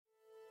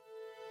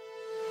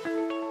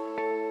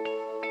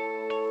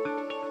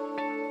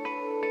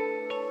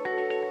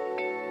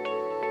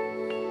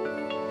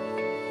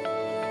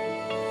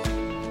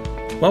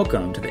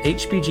Welcome to the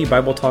HBG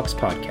Bible Talks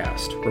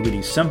podcast, where we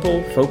do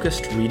simple,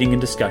 focused reading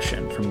and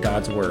discussion from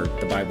God's Word,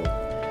 the Bible.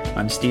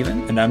 I'm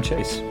Stephen. And I'm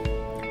Chase.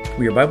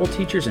 We are Bible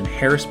teachers in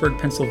Harrisburg,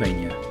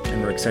 Pennsylvania,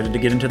 and we're excited to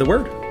get into the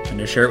Word and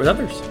to share it with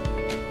others.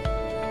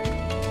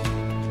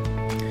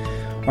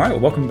 All right, well,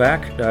 welcome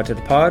back to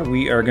the pod.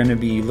 We are going to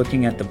be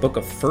looking at the book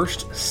of 1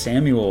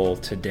 Samuel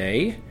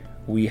today.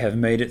 We have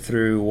made it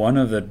through one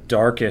of the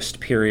darkest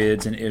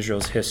periods in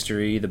Israel's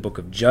history, the book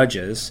of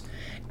Judges.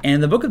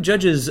 And the book of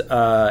Judges,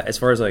 as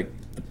far as like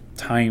the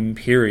time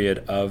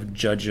period of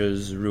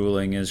Judges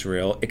ruling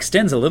Israel,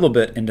 extends a little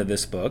bit into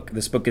this book.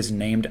 This book is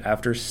named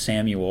after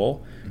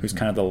Samuel, who's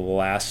kind of the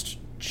last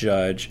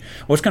judge.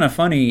 What's kind of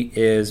funny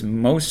is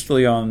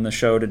mostly on the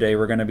show today,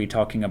 we're going to be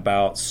talking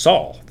about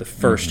Saul, the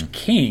first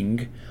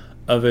king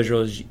of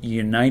Israel's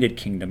united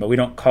kingdom. But we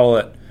don't call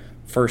it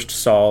First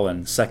Saul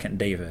and Second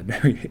David.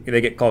 They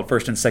get called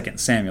First and Second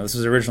Samuel. This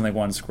was originally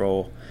one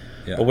scroll.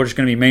 Yeah. But we're just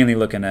going to be mainly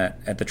looking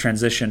at the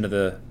transition to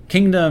the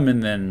kingdom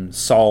and then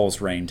Saul's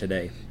reign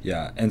today.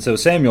 Yeah, and so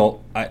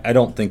Samuel, I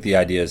don't think the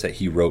idea is that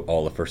he wrote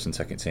all of 1st and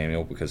 2nd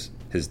Samuel because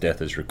his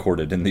death is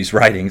recorded in these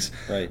writings.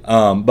 Right.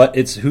 But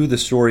it's who the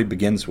story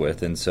begins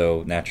with, and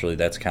so naturally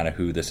that's kind of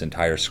who this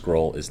entire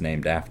scroll is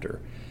named after.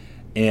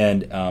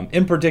 And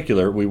in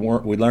particular, we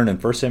learn in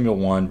 1 Samuel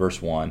 1,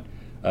 verse 1,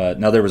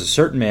 now there was a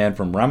certain man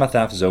from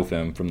Ramathath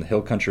Zophim from the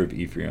hill country of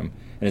Ephraim,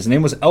 and his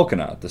name was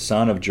Elkanah, the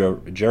son of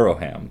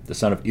Jeroham, the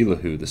son of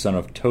Elihu, the son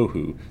of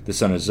Tohu, the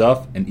son of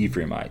Zuph, an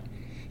Ephraimite.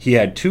 He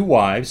had 2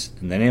 wives,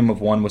 and the name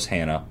of one was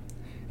Hannah,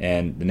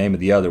 and the name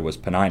of the other was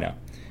Peninnah.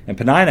 And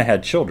Peninnah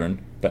had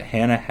children, but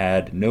Hannah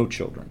had no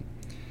children.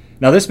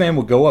 Now this man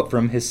would go up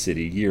from his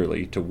city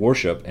yearly to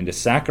worship and to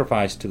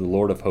sacrifice to the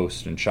Lord of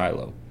hosts in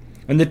Shiloh.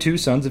 And the 2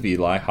 sons of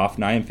Eli,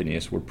 Hophni and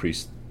Phinehas, were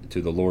priests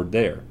to the Lord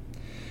there.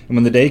 And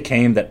when the day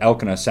came that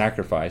Elkanah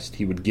sacrificed,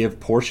 he would give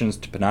portions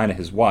to Peninnah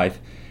his wife,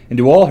 and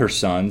to all her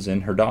sons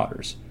and her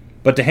daughters.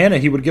 But to Hannah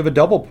he would give a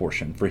double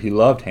portion, for he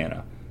loved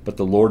Hannah, but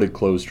the Lord had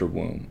closed her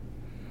womb.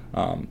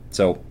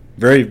 So,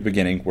 very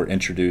beginning, we're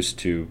introduced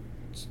to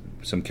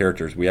some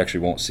characters we actually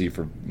won't see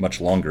for much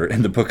longer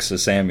in the books of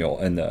Samuel,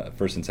 in the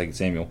 1st and 2nd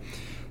Samuel.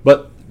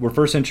 But we're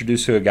first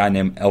introduced to a guy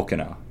named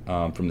Elkanah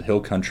from the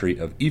hill country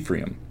of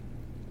Ephraim.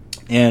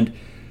 And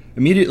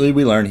immediately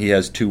we learn he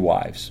has 2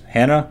 wives,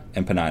 Hannah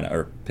and Peninnah,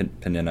 or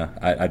Peninnah,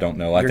 I don't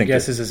know. Your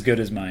guess is as good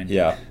as mine.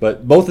 Yeah,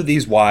 but both of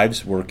these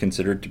wives were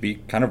considered to be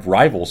kind of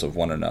rivals of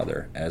one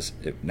another, as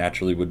it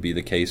naturally would be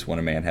the case when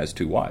a man has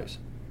 2 wives.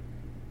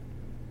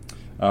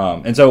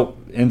 And so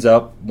ends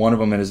up, one of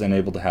them is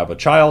unable to have a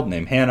child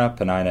named Hannah,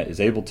 Peninnah is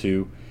able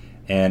to,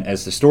 and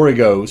as the story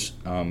goes,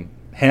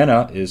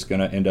 Hannah is going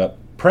to end up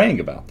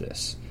praying about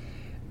this.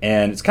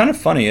 And it's kind of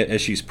funny,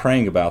 as she's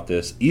praying about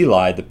this,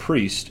 Eli, the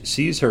priest,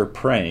 sees her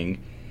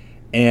praying,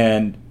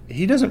 and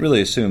he doesn't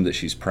really assume that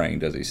she's praying,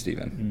 does he,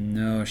 Stephen?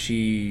 No,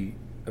 she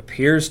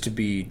appears to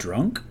be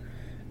drunk,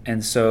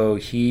 and so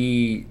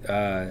he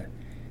kind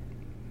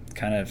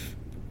of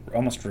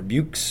almost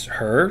rebukes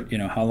her. You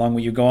know, how long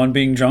will you go on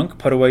being drunk?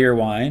 Put away your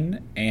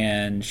wine.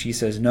 And she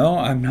says, no,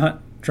 I'm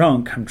not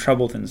drunk. I'm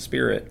troubled in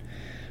spirit.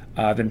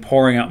 I've been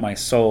pouring out my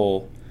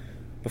soul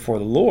before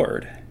the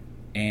Lord.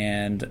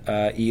 And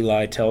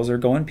Eli tells her,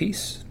 go in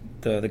peace.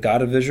 The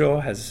God of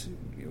Israel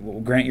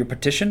will grant your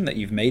petition that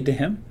you've made to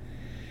him.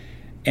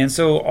 And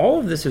so all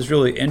of this is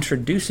really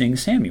introducing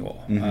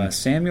Samuel.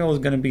 Samuel is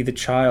going to be the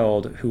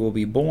child who will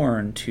be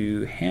born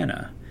to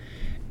Hannah.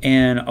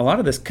 And a lot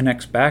of this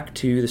connects back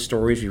to the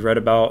stories we read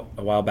about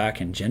a while back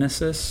in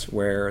Genesis,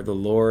 where the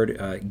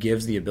Lord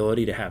gives the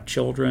ability to have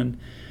children.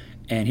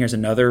 And here's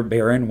another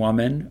barren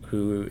woman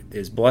who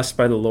is blessed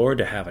by the Lord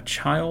to have a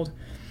child.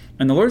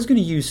 And the Lord's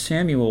going to use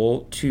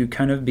Samuel to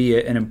kind of be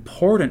an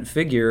important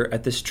figure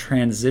at this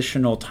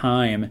transitional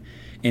time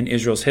in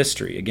Israel's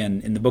history.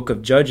 Again, in the book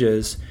of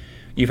Judges,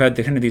 you've had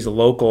kind of these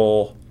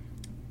local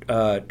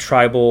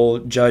tribal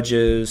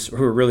judges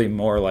who are really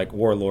more like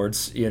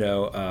warlords,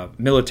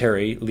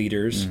 military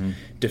leaders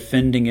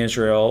defending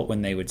Israel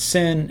when they would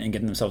sin and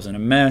get themselves in a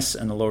mess,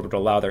 and the Lord would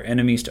allow their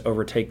enemies to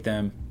overtake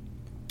them.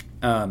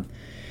 And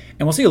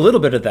we'll see a little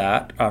bit of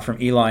that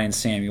from Eli and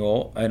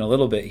Samuel in a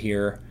little bit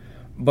here.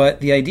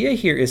 But the idea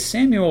here is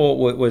Samuel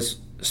was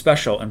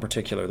special in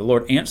particular. The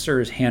Lord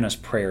answers Hannah's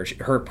prayer.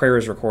 Her prayer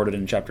is recorded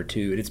in chapter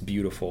 2, and it's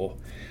beautiful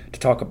to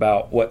talk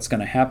about what's going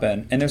to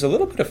happen. And there's a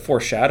little bit of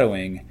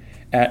foreshadowing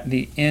at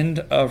the end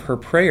of her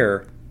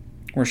prayer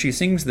where she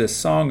sings this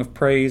song of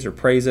praise or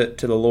praise it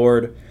to the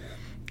Lord.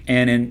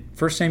 And in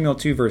 1 Samuel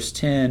 2, verse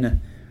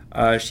 10,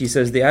 she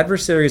says, the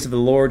adversaries of the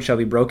Lord shall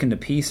be broken to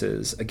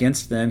pieces.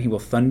 Against them he will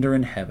thunder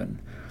in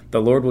heaven.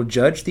 The Lord will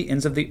judge the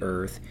ends of the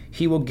earth.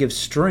 He will give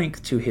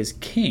strength to his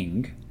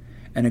king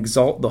and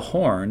exalt the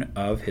horn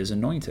of his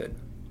anointed.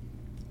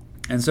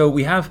 And so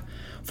we have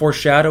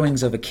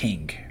foreshadowings of a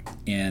king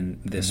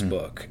in this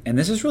book. And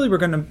this is really, we're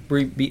going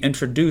to be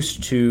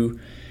introduced to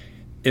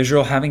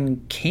Israel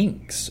having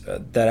kings.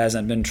 That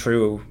hasn't been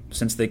true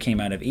since they came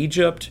out of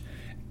Egypt.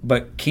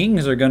 But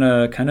kings are going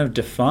to kind of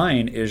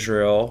define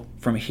Israel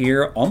from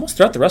here almost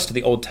throughout the rest of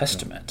the Old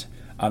Testament.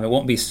 It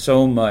won't be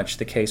so much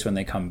the case when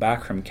they come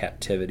back from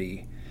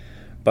captivity.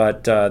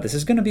 But this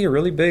is going to be a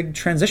really big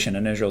transition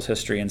in Israel's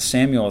history, and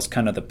Samuel is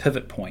kind of the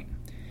pivot point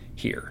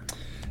here.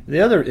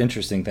 The other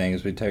interesting thing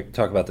is we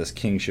talk about this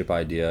kingship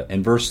idea.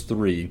 In verse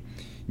 3, you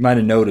might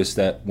have noticed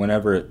that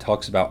whenever it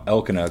talks about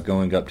Elkanah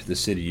going up to the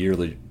city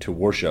yearly to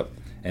worship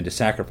and to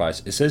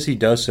sacrifice, it says he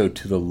does so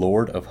to the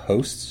Lord of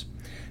hosts.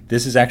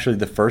 This is actually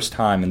the first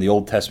time in the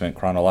Old Testament,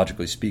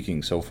 chronologically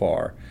speaking so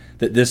far,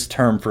 that this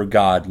term for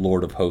God,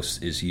 Lord of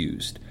hosts, is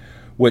used,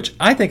 which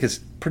I think is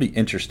pretty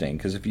interesting,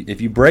 because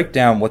if you break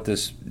down what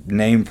this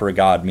name for a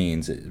God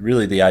means,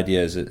 really the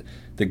idea is that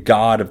the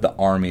God of the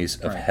armies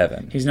of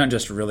heaven. He's not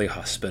just really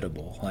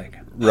hospitable, like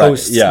Right,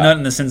 hosts, yeah. not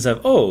in the sense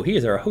of, oh, he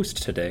is our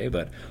host today,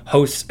 but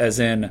hosts as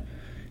in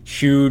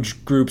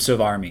huge groups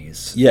of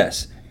armies.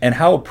 Yes, and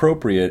how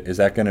appropriate is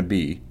that going to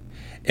be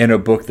in a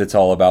book that's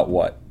all about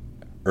what?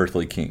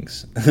 Earthly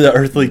kings. The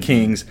earthly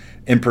kings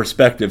in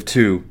perspective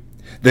to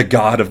the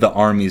God of the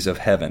armies of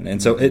heaven.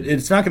 And so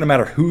it's not going to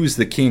matter who's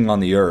the king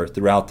on the earth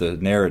throughout the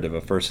narrative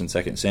of 1st and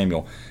 2nd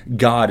Samuel.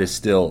 God is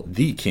still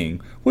the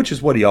king, which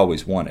is what he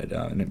always wanted.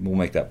 And we'll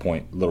make that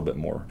point a little bit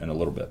more in a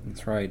little bit.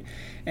 That's right.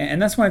 And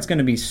that's why it's going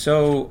to be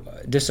so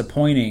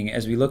disappointing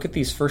as we look at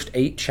these first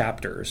 8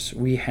 chapters.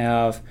 We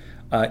have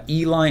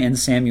Eli and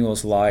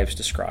Samuel's lives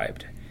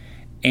described.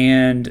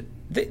 And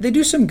they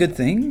do some good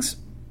things,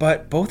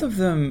 but both of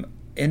them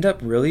end up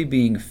really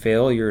being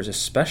failures,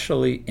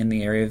 especially in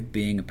the area of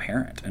being a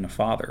parent and a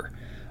father.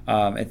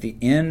 At the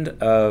end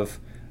of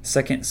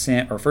 1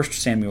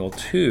 Samuel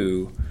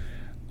 2,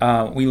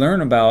 we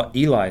learn about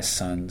Eli's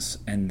sons,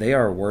 and they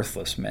are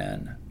worthless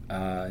men,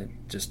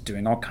 just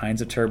doing all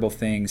kinds of terrible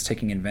things,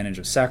 taking advantage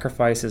of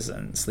sacrifices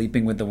and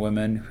sleeping with the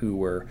women who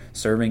were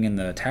serving in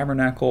the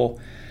tabernacle.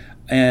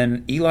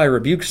 And Eli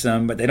rebukes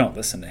them, but they don't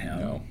listen to him.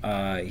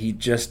 No. He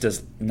just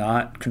does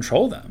not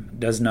control them,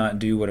 does not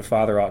do what a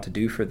father ought to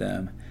do for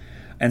them.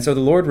 And so the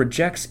Lord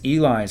rejects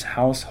Eli's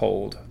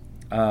household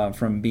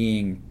from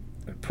being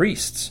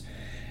priests.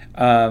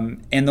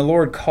 And the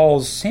Lord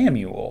calls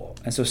Samuel.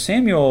 And so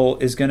Samuel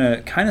is going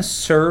to kind of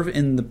serve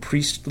in the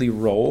priestly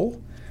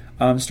role,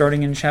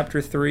 starting in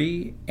chapter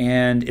 3,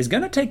 and is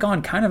going to take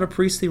on kind of a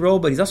priestly role,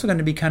 but he's also going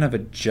to be kind of a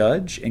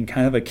judge in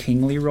kind of a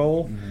kingly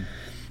role. Mm-hmm.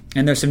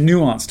 And there's some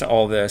nuance to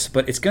all this,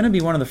 but it's going to be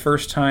one of the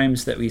first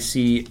times that we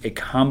see a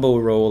combo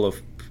role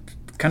of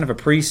kind of a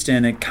priest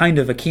and a kind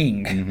of a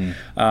king.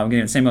 Mm-hmm.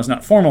 Again, Samuel's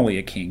not formally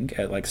a king,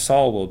 like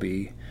Saul will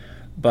be,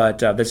 but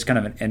that's kind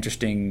of an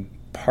interesting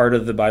part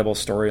of the Bible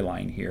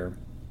storyline here.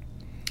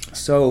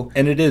 So,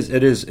 and it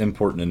is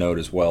important to note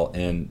as well,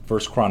 in 1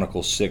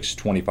 Chronicles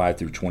 6:25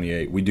 through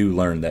 28, we do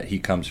learn that he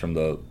comes from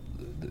the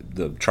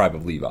tribe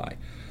of Levi.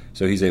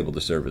 So he's able to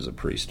serve as a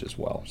priest as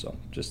well, so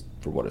just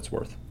for what it's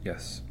worth.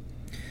 Yes.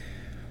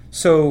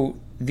 So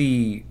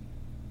the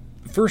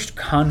first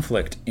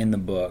conflict in the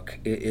book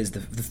is the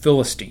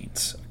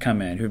Philistines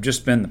come in, who've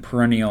just been the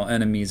perennial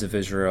enemies of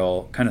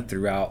Israel kind of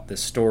throughout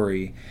this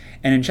story.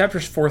 And in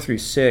chapters 4 through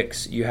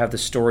 6, you have the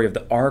story of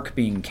the ark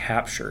being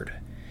captured.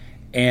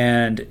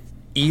 And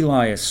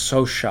Eli is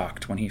so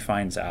shocked when he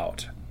finds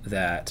out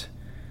that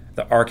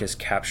the ark is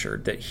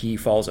captured that he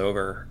falls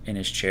over in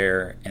his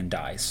chair and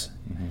dies.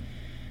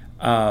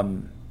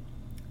 Mm-hmm.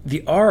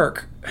 The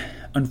ark,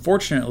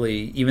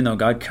 unfortunately, even though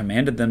God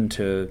commanded them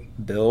to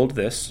build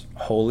this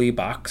holy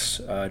box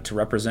to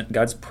represent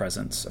God's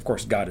presence, of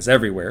course God is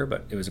everywhere,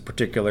 but it was a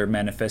particular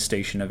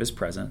manifestation of his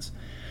presence.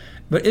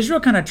 But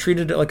Israel kind of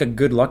treated it like a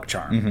good luck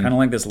charm, mm-hmm. kind of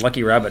like this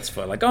lucky rabbit's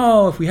foot. Like,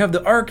 oh, if we have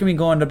the ark and we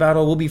go into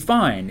battle, we'll be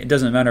fine. It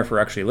doesn't matter if we're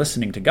actually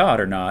listening to God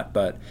or not,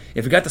 but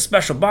if we got the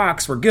special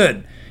box, we're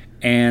good.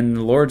 And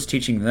the Lord's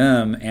teaching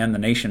them and the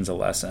nations a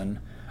lesson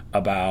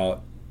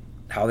about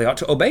how they ought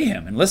to obey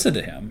him and listen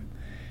to him.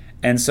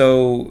 And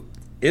so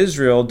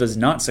Israel does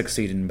not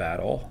succeed in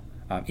battle.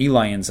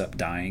 Eli ends up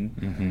dying.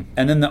 Mm-hmm.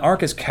 And then the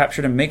ark is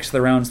captured and makes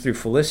the rounds through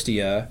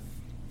Philistia.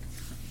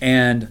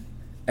 And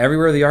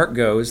everywhere the ark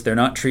goes, they're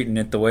not treating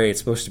it the way it's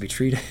supposed to be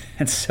treated.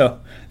 And so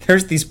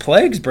there's these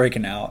plagues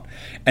breaking out.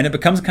 And it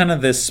becomes kind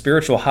of this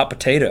spiritual hot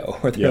potato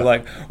where they're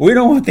like, we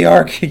don't want the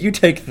ark, you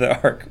take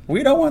the ark.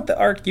 We don't want the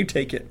ark, you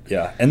take it.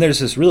 Yeah, and there's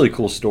this really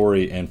cool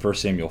story in 1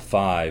 Samuel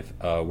 5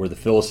 where the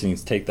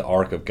Philistines take the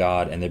ark of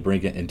God and they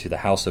bring it into the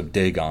house of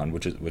Dagon,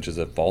 which is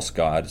a false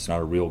god. It's not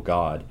a real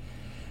god.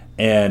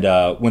 And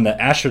when the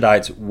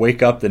Ashdodites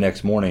wake up the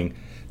next morning,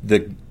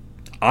 the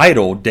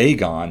idol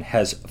Dagon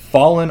has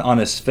fallen on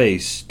his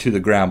face to the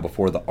ground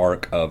before the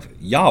ark of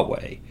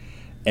Yahweh.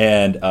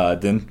 And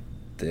then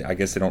I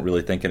guess they don't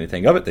really think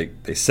anything of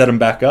it. They set him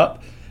back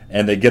up,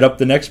 and they get up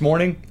the next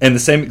morning, and the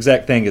same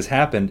exact thing has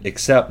happened,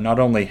 except not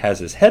only has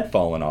his head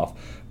fallen off,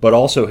 but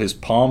also his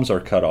palms are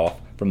cut off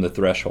from the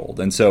threshold.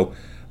 And so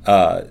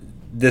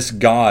this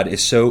God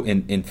is so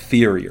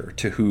inferior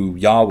to who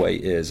Yahweh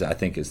is, I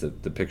think, is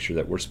the picture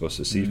that we're supposed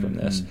to see from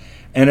this.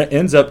 And it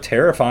ends up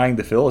terrifying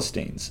the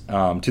Philistines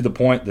to the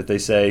point that they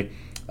say,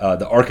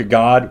 the ark of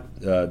God,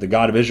 the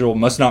God of Israel,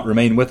 must not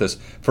remain with us,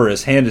 for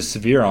his hand is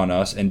severe on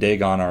us, and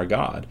Dagon our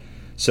God.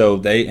 So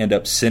they end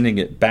up sending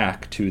it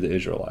back to the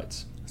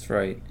Israelites. That's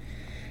right.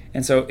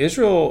 And so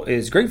Israel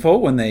is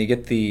grateful when they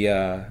get the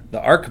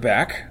ark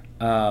back,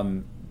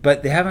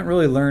 but they haven't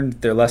really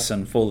learned their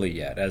lesson fully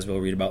yet, as we'll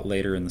read about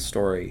later in the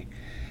story.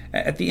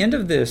 At the end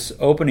of this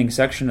opening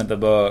section of the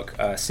book,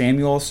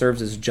 Samuel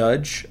serves as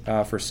judge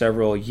for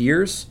several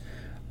years.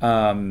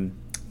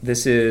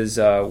 This is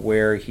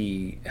where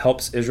he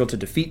helps Israel to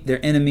defeat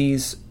their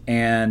enemies,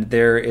 and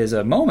there is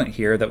a moment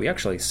here that we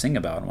actually sing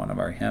about in one of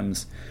our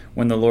hymns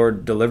when the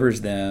Lord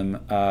delivers them.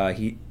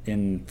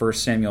 In 1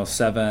 Samuel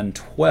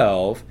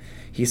 7:12,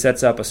 he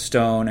sets up a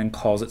stone and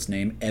calls its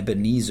name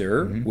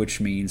Ebenezer, which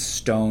means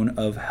stone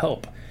of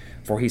help.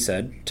 For he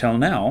said, "Till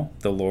now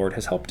the Lord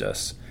has helped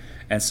us."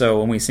 And so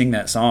when we sing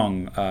that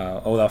song,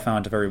 "O thou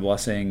fount of every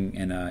blessing,"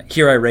 and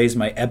 "Here I raise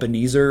my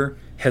Ebenezer,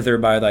 hither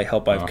by thy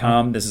help I've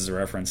come," this is a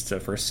reference to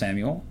 1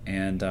 Samuel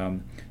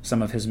and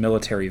some of his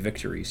military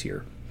victories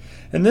here.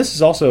 And this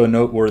is also a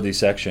noteworthy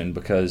section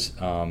because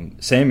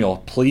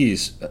Samuel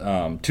pleads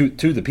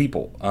to the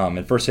people.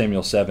 In 1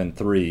 Samuel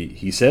 7:3,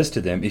 he says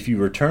to them, "If you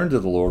return to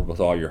the Lord with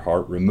all your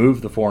heart,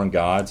 remove the foreign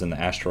gods and the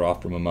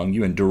Ashtaroth from among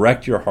you, and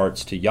direct your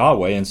hearts to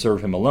Yahweh and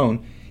serve him alone,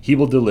 he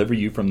will deliver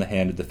you from the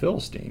hand of the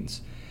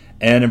Philistines."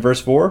 And in verse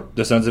 4,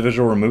 the sons of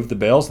Israel removed the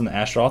Baals and the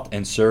Ashtaroth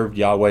and served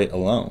Yahweh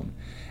alone.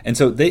 And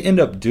so they end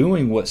up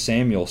doing what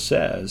Samuel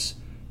says,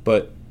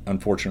 but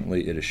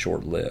unfortunately it is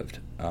short-lived,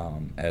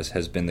 as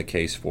has been the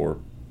case for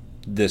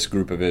this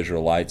group of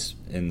Israelites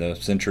in the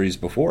centuries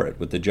before it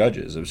with the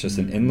judges. It was just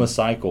an endless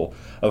cycle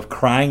of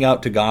crying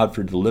out to God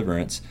for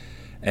deliverance,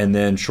 and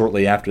then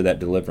shortly after that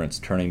deliverance,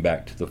 turning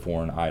back to the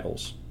foreign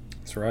idols.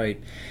 That's right.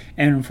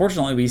 And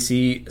unfortunately we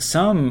see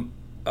some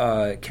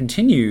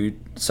continued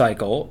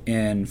cycle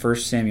in 1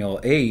 Samuel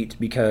 8,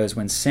 because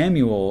when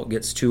Samuel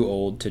gets too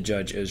old to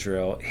judge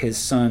Israel, his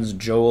sons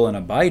Joel and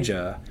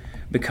Abijah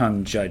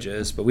become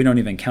judges, but we don't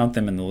even count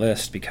them in the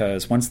list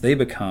because once they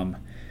become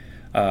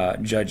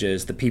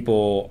judges, the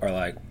people are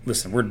like,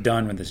 "Listen, we're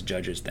done with this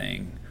judges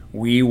thing.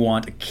 We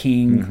want a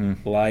king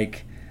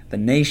like the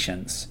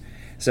nations."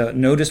 So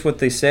notice what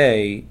they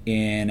say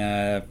in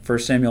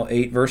 1 Samuel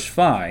 8, verse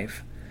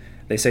 5.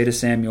 They say to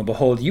Samuel,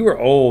 "Behold, you are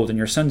old, and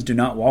your sons do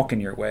not walk in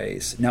your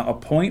ways. Now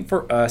appoint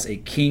for us a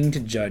king to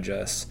judge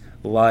us,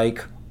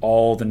 like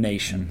all the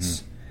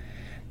nations."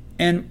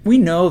 And we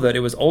know that it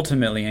was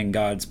ultimately in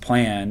God's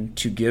plan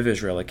to give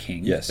Israel a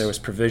king. Yes. There was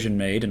provision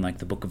made in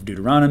the book of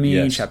Deuteronomy,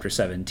 Yes. chapter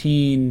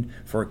 17,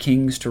 for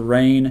kings to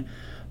reign.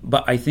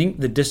 But I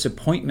think the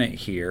disappointment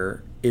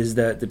here is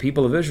that the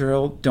people of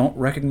Israel don't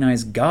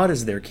recognize God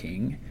as their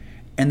king,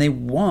 and they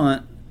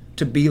want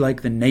to be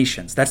like the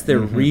nations. That's their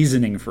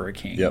reasoning for a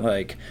king.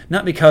 Yep.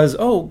 Not because,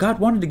 "Oh, God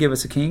wanted to give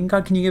us a king.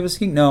 God, can you give us a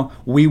king?" No,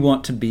 we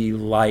want to be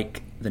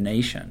like the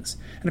nations.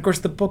 And of course,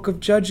 the book of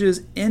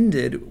Judges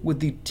ended with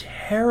the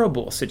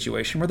terrible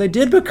situation where they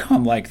did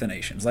become like the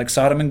nations, like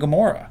Sodom and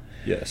Gomorrah.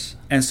 Yes.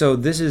 And so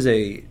this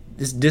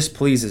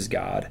displeases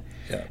God.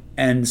 Yeah.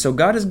 And so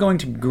God is going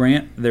to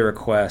grant their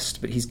request,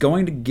 but he's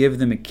going to give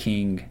them a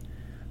king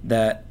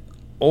that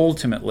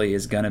ultimately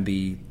is going to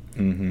be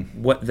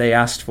what they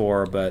asked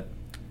for, but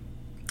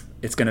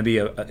it's going to be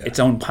its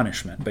own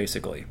punishment,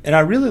 basically. And I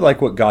really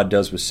like what God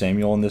does with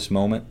Samuel in this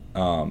moment,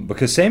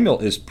 because Samuel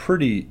is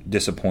pretty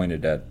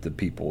disappointed at the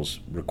people's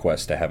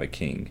request to have a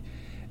king.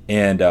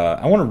 And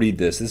I want to read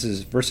this. This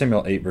is 1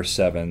 Samuel 8, verse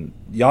 7.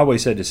 Yahweh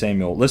said to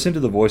Samuel, "Listen to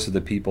the voice of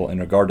the people in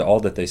regard to all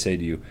that they say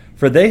to you,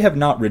 for they have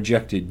not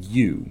rejected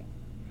you,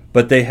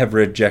 but they have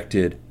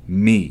rejected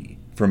me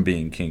from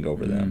being king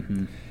over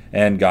them."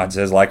 And God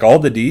says, "Like all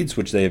the deeds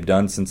which they have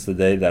done since the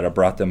day that I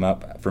brought them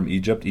up from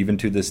Egypt, even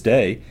to this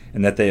day,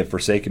 and that they have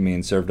forsaken me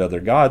and served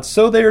other gods,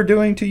 so they are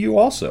doing to you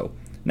also.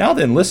 Now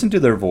then, listen to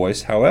their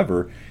voice.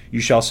 However, you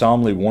shall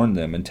solemnly warn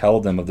them and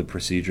tell them of the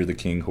procedure of the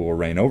king who will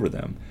reign over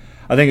them."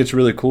 I think it's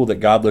really cool that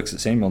God looks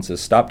at Samuel and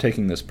says, "Stop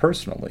taking this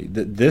personally.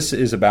 That this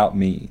is about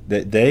me.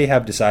 That they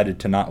have decided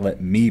to not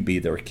let me be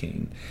their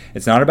king.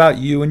 It's not about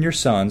you and your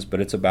sons,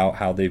 but it's about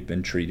how they've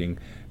been treating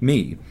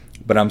me.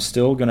 But I'm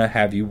still going to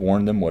have you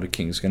warn them what a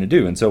king's going to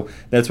do." And so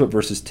that's what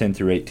verses 10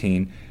 through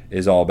 18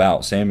 is all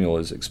about. Samuel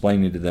is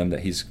explaining to them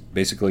that he's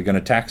basically going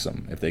to tax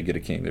them if they get a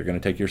king. They're going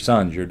to take your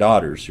sons, your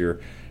daughters,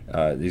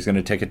 he's going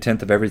to take a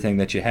tenth of everything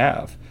that you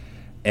have.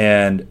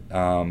 And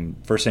 1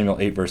 Samuel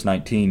 8, verse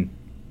 19,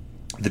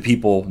 the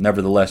people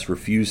nevertheless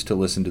refused to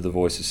listen to the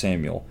voice of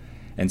Samuel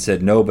and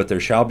said, "No, but there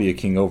shall be a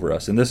king over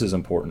us." And this is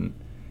important.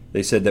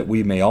 They said that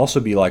we may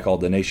also be like all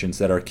the nations,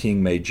 that our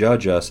king may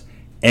judge us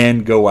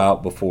and go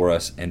out before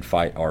us and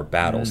fight our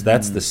battles.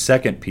 That's the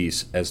second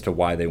piece as to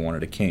why they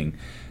wanted a king.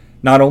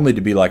 Not only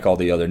to be like all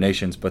the other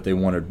nations, but they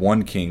wanted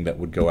one king that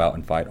would go out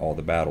and fight all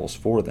the battles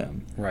for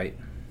them. Right.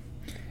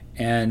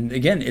 And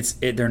again,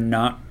 they're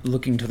not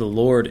looking to the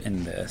Lord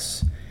in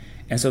this.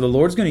 And so the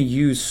Lord's going to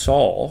use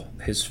Saul,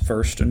 his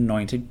first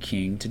anointed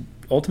king, to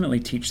ultimately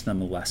teach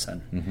them a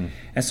lesson.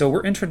 And so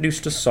we're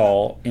introduced to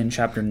Saul in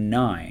chapter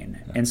 9.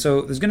 And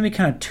so there's going to be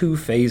kind of two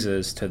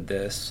phases to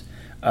this.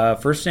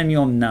 1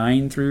 Samuel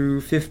 9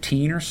 through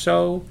 15 or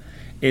so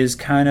is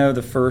kind of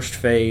the first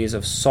phase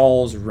of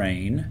Saul's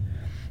reign.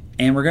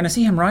 And we're going to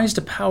see him rise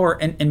to power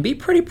and be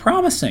pretty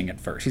promising at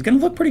first. He's going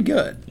to look pretty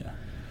good. Yeah.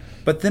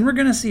 But then we're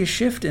going to see a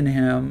shift in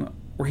him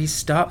where he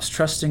stops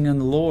trusting in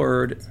the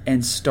Lord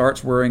and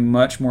starts worrying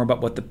much more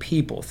about what the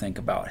people think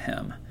about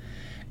him.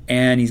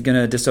 And he's going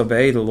to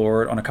disobey the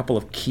Lord on a couple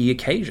of key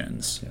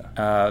occasions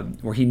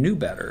where he knew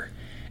better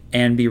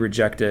and be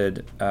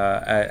rejected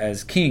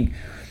as king.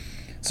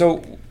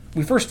 So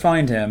we first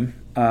find him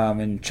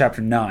in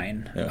chapter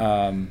 9.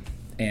 Yeah.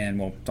 And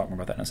we'll talk more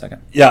about that in a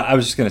second. Yeah, I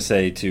was just going to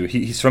say, too,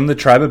 he's from the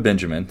tribe of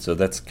Benjamin, so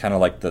that's kind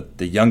of like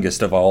the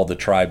youngest of all the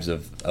tribes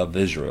of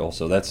Israel.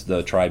 So that's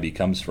the tribe he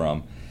comes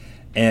from.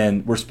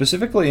 And we're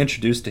specifically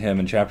introduced to him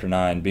in chapter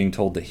 9, being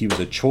told that he was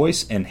a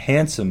choice and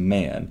handsome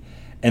man.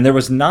 And there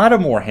was not a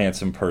more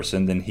handsome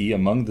person than he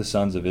among the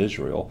sons of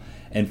Israel.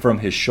 And from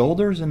his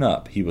shoulders and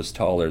up, he was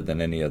taller than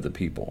any of the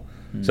people.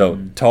 Mm-hmm. So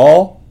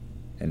tall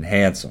and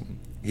handsome.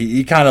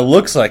 He kind of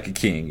looks like a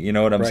king, you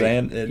know what I'm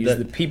saying? He's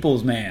the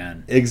people's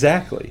man.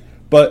 Exactly.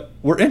 But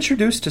we're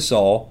introduced to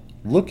Saul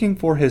looking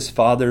for his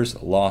father's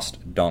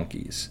lost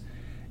donkeys.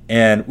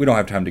 And we don't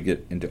have time to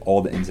get into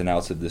all the ins and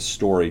outs of this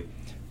story,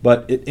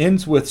 but it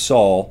ends with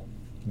Saul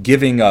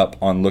giving up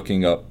on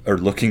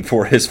looking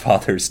for his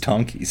father's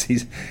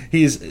donkeys.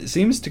 He's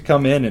seems to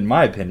come in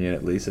my opinion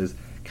at least, as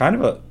kind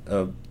of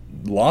a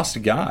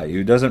lost guy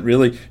who doesn't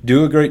really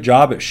do a great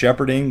job at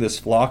shepherding this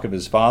flock of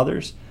his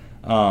father's.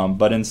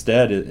 But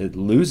instead it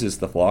loses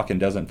the flock and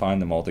doesn't find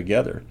them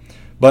altogether.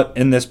 But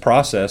in this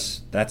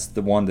process, that's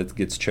the one that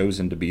gets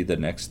chosen to be the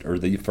next or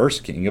the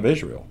first king of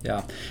Israel.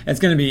 Yeah, it's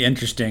going to be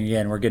interesting.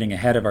 Again, we're getting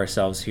ahead of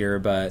ourselves here,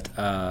 but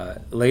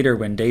later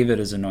when David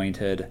is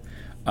anointed,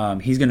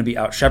 he's going to be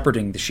out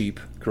shepherding the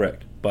sheep.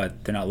 Correct.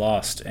 But they're not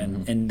lost.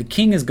 And the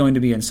king is going to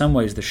be in some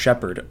ways the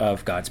shepherd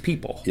of God's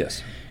people.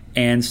 Yes.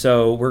 And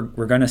so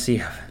we're going to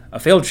see a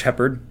failed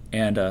shepherd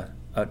and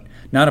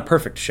not a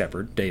perfect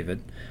shepherd,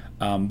 David,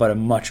 but a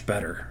much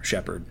better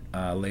shepherd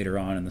later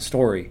on in the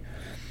story.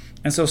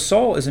 And so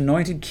Saul is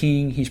anointed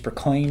king, he's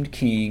proclaimed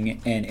king,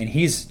 and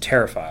he's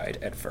terrified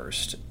at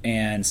first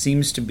and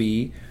seems to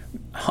be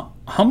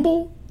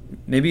humble,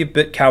 maybe a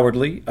bit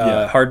cowardly.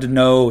 Hard to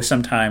know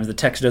sometimes. The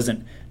text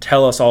doesn't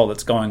tell us all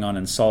that's going on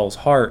in Saul's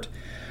heart.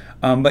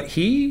 But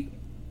the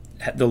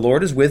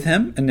Lord is with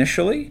him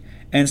initially.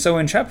 And so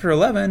in chapter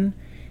 11,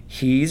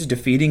 he's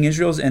defeating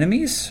Israel's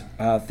enemies.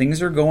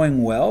 Things are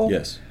going well.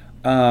 Yes.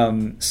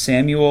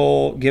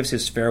 Samuel gives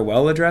his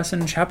farewell address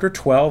in chapter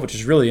 12, which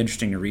is really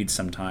interesting to read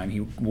sometime.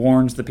 He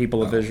warns the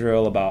people of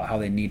Israel about how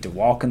they need to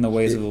walk in the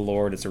ways of the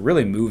Lord. It's a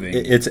really moving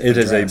It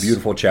is a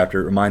beautiful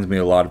chapter. It reminds me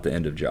a lot of the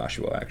end of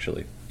Joshua,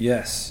 actually.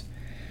 Yes.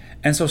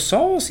 And so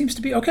Saul seems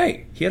to be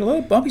okay. He had a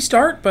little bumpy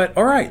start, but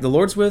all right, the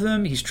Lord's with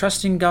him. He's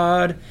trusting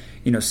God.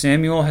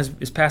 Samuel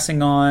is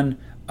passing on.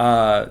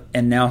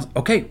 And now,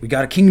 okay, we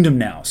got a kingdom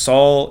now.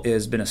 Saul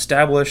has been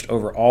established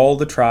over all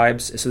the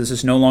tribes. So this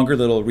is no longer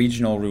little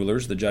regional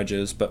rulers, the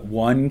judges, but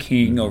one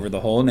king over the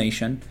whole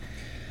nation.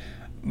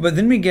 But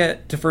then we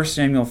get to 1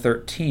 Samuel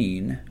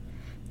 13,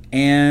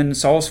 and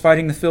Saul's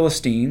fighting the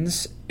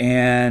Philistines,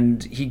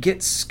 and he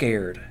gets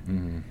scared.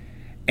 Mm-hmm.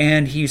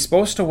 And he's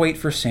supposed to wait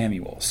for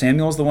Samuel.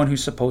 Samuel's the one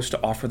who's supposed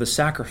to offer the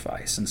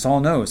sacrifice. And Saul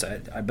knows,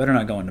 I better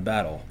not go into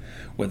battle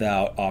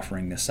without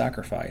offering this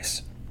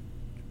sacrifice.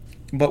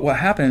 But what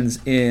happens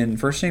in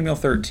 1 Samuel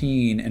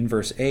 13 and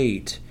verse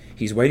 8,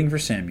 he's waiting for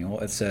Samuel.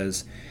 It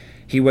says,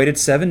 he waited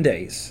 7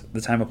 days,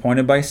 the time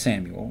appointed by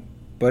Samuel,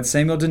 but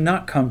Samuel did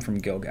not come from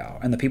Gilgal,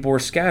 and the people were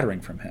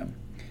scattering from him.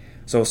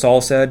 So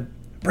Saul said,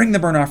 bring the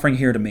burnt offering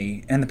here to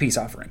me, and the peace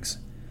offerings.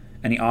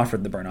 And he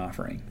offered the burnt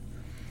offering.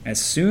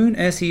 As soon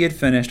as he had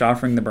finished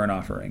offering the burnt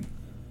offering,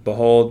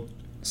 behold,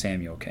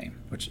 Samuel came.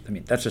 Which,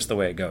 that's just the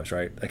way it goes,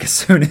 right? Like, as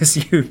soon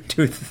as you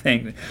do the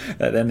thing,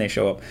 then they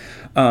show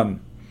up.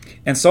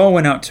 And Saul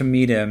went out to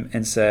meet him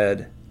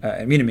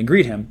and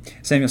greet him.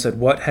 Samuel said,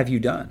 what have you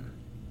done?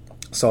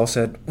 Saul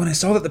said, when I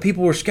saw that the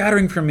people were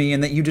scattering from me,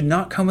 and that you did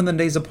not come in the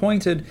days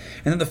appointed,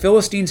 and that the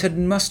Philistines had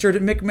mustered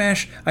at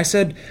Michmash, I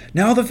said,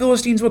 now the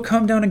Philistines will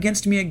come down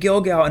against me at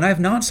Gilgal, and I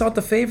have not sought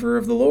the favor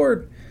of the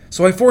Lord.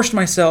 So I forced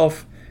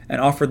myself and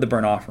offered the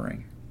burnt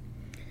offering.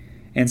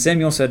 And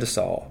Samuel said to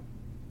Saul,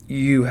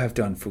 you have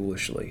done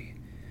foolishly.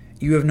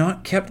 You have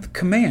not kept the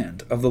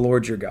command of the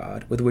Lord your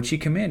God, with which he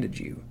commanded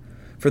you.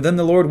 For then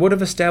the Lord would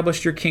have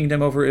established your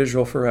kingdom over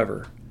Israel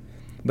forever.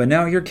 But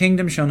now your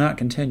kingdom shall not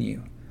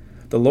continue.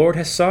 The Lord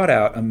has sought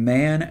out a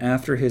man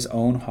after his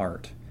own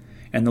heart,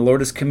 and the Lord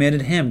has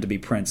commanded him to be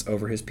prince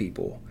over his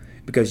people,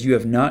 because you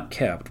have not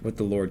kept what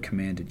the Lord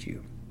commanded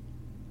you.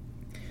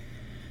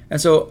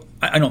 And so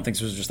I don't think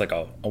this was just like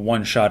a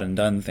one-shot and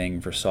done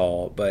thing for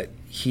Saul, but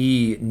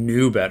he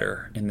knew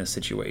better in this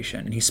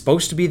situation. And he's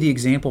supposed to be the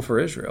example for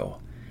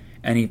Israel.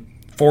 And he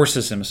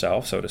forces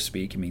himself, so to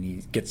speak.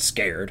 He gets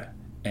scared.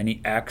 And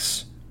he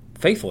acts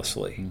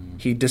faithlessly. Mm-hmm.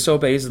 He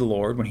disobeys the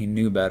Lord when he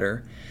knew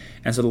better.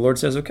 And so the Lord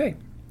says, okay,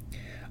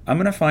 I'm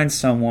going to find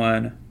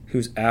someone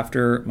who's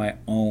after my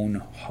own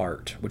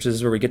heart, which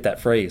is where we get that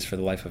phrase for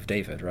the life of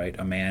David, right?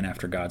 A man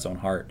after God's own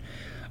heart.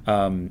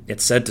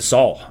 It's said to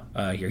Saul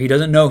here. He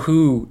doesn't know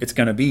who it's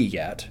going to be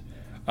yet,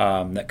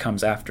 that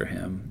comes after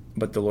him.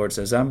 But the Lord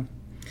says, I'm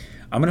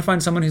going to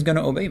find someone who's going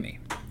to obey me.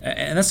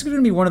 And that's going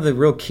to be one of the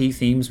real key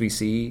themes we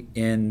see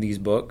in these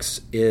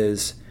books,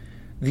 is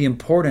the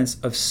importance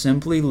of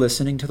simply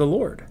listening to the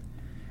Lord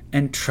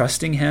and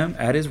trusting him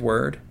at his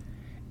word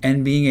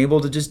and being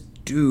able to just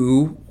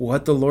do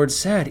what the Lord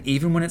said,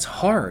 even when it's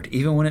hard,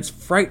 even when it's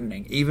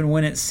frightening, even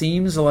when it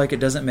seems like it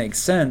doesn't make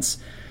sense.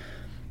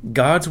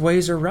 God's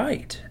ways are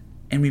right.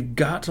 And we've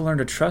got to learn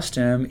to trust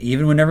him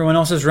even when everyone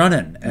else is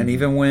running. And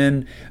even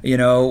when,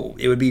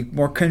 it would be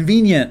more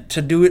convenient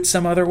to do it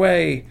some other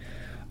way.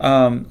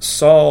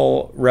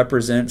 Saul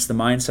represents the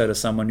mindset of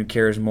someone who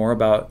cares more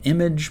about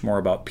image, more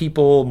about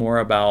people, more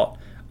about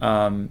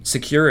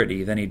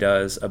security than he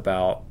does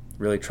about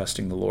really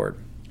trusting the Lord.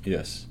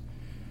 Yes.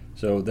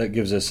 So that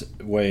gives us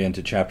way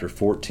into chapter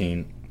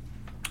 14,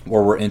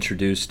 where we're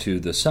introduced to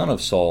the son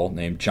of Saul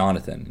named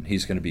Jonathan.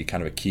 He's going to be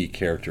kind of a key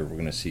character we're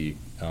going to see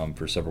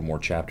for several more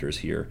chapters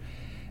here.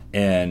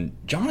 And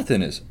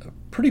Jonathan is a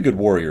pretty good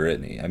warrior,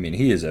 isn't he? I mean,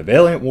 he is a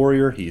valiant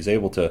warrior. He's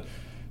able to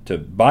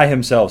by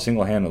himself,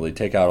 single-handedly,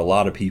 take out a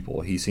lot of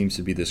people. He seems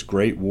to be this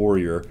great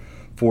warrior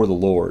for the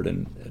Lord.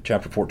 And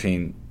chapter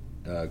 14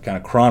 kind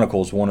of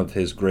chronicles one of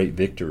his great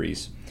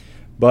victories.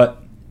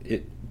 But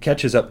it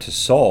catches up to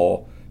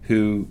Saul,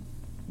 who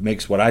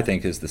makes what I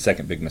think is the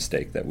second big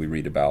mistake that we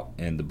read about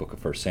in the book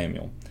of 1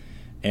 Samuel.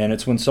 And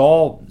it's when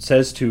Saul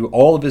says to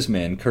all of his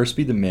men, "Cursed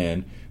be the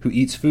man who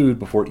eats food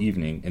before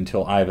evening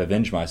until I have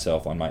avenged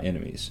myself on my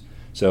enemies."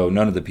 So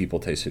none of the people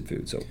tasted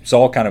food. So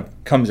Saul kind of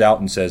comes out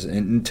and says,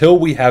 until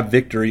we have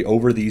victory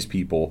over these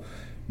people,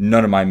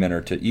 none of my men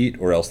are to eat,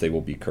 or else they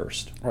will be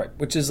cursed. Right,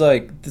 which is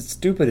like the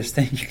stupidest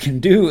thing you can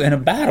do in a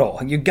battle.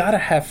 You got to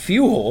have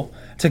fuel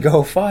to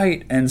go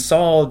fight, and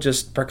Saul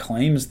just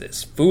proclaims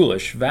this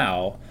foolish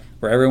vow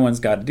where everyone's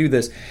got to do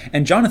this.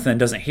 And Jonathan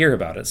doesn't hear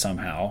about it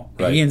somehow.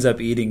 Right. He ends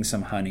up eating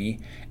some honey,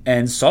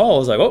 and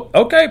Saul is like, "Oh,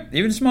 okay,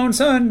 even it's my own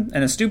son,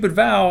 and a stupid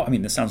vow." I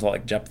mean, this sounds a lot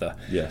like Jephthah.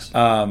 Yes.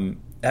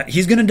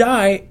 He's going to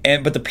die,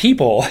 but the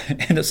people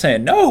end up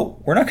saying,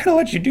 "No, we're not going to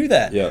let you do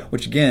that." Yeah.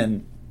 Which,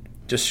 again,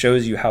 just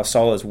shows you how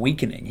Saul is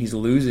weakening. He's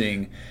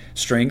losing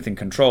strength and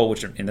control,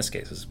 which in this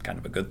case is kind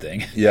of a good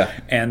thing. Yeah.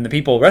 And the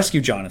people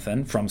rescue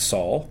Jonathan from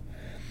Saul.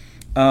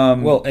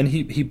 And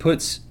he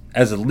puts,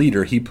 as a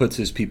leader, he puts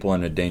his people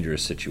in a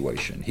dangerous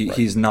situation.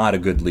 He's not a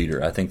good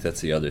leader. I think that's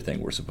the other thing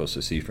we're supposed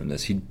to see from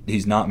this.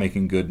 He's not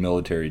making good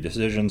military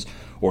decisions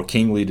or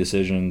kingly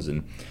decisions,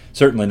 and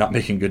certainly not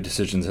making good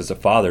decisions as a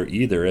father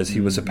either, as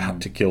he was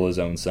about to kill his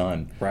own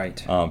son.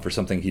 Right. For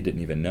something he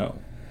didn't even know.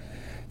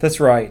 That's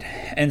right.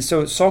 And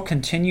so Saul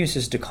continues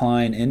his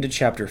decline into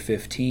chapter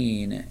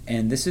 15,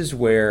 and this is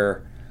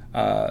where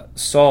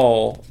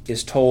Saul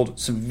is told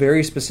some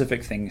very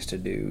specific things to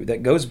do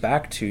that goes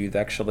back to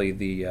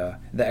the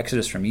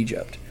Exodus from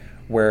Egypt,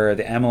 where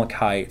the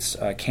Amalekites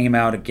came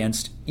out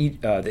against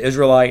the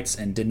Israelites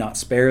and did not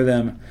spare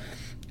them.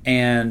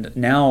 And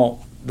now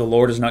the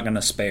Lord is not going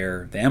to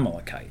spare the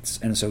Amalekites.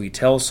 And so he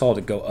tells Saul to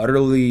go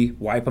utterly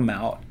wipe them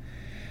out.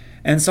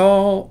 And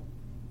Saul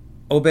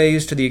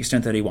obeys to the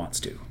extent that he wants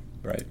to.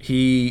 Right.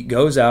 He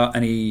goes out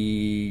and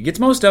he gets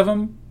most of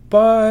them,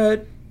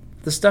 but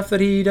the stuff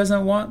that he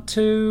doesn't want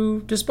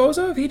to dispose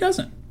of, he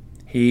doesn't.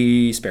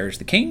 He spares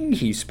the king,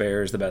 he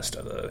spares the best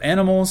of the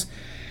animals,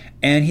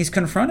 and he's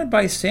confronted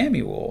by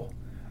Samuel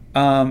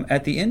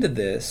at the end of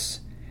this.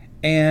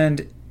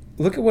 And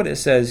look at what it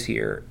says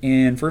here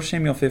in 1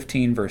 Samuel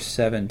 15, verse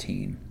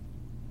 17.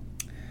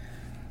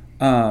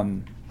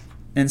 And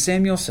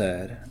Samuel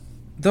said,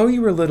 "Though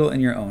you were little in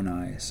your own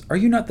eyes, are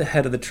you not the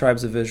head of the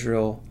tribes of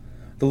Israel?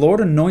 The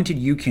Lord anointed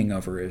you king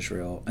over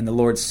Israel, and the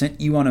Lord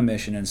sent you on a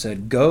mission and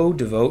said, 'Go,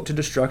 devote to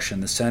destruction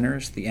the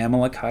sinners, the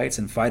Amalekites,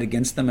 and fight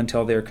against them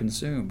until they are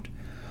consumed.'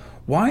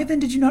 Why then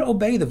did you not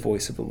obey the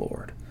voice of the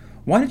Lord?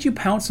 Why did you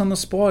pounce on the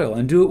spoil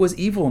and do what was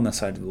evil in the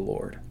sight of the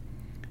Lord?"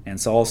 And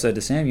Saul said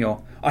to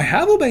Samuel, "I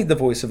have obeyed the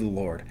voice of the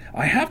Lord.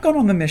 I have gone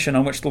on the mission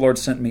on which the Lord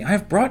sent me. I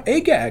have brought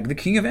Agag, the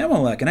king of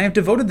Amalek, and I have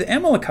devoted the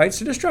Amalekites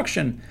to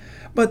destruction.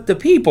 But the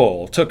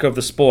people took of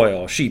the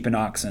spoil, sheep and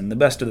oxen, the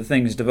best of the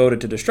things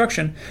devoted to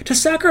destruction, to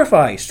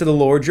sacrifice to the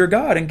Lord your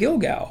God in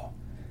Gilgal."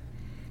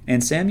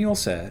 And Samuel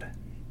said,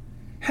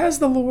 "Has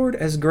the Lord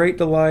as great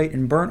delight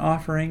in burnt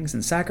offerings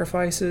and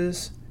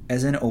sacrifices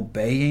as in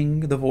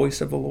obeying the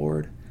voice of the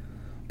Lord?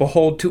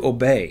 Behold, to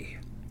obey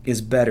is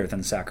better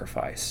than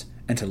sacrifice,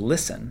 and to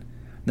listen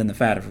than the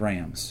fat of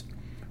rams.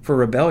 For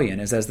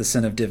rebellion is as the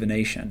sin of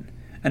divination,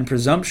 and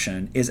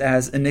presumption is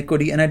as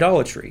iniquity and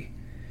idolatry.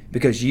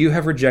 Because you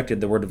have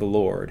rejected the word of the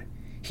Lord,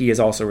 he has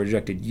also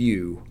rejected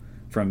you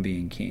from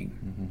being king."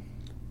 Mm-hmm.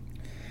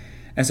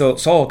 And so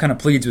Saul kind of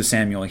pleads with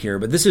Samuel here,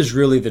 but this is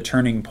really the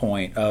turning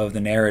point of the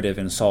narrative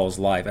in Saul's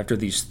life after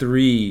these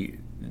three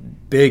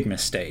big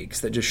mistakes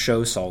that just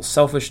show Saul's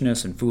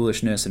selfishness and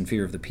foolishness and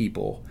fear of the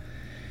people.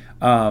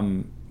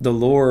 The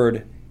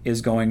Lord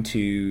there's going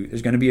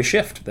to be a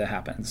shift that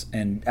happens.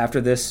 And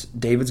after this,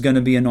 David's going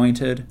to be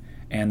anointed,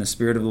 and the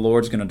Spirit of the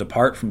Lord is going to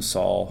depart from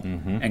Saul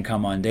and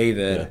come on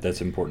David. Yeah,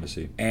 that's important to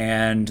see.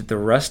 And the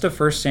rest of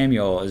 1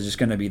 Samuel is just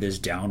going to be this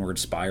downward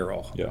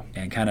spiral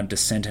and kind of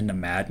descent into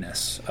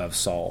madness of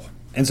Saul.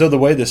 And so the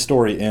way this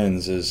story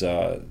ends is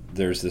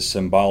there's this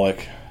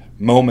symbolic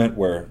moment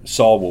where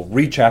Saul will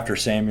reach after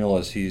Samuel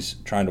as he's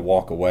trying to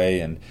walk away,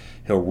 and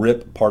he'll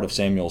rip part of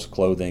Samuel's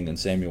clothing, and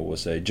Samuel will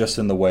say, "Just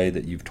in the way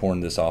that you've torn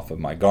this off of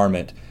my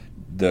garment,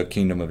 the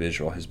kingdom of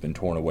Israel has been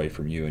torn away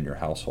from you and your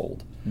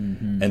household."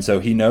 And so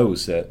he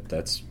knows that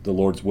that's the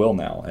Lord's will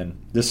now. And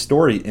this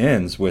story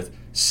ends with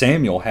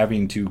Samuel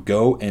having to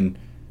go and,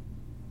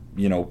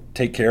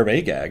 take care of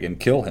Agag and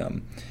kill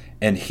him.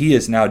 And he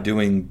is now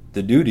doing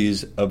the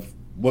duties of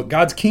what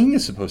God's king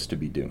is supposed to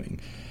be doing.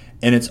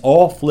 And it's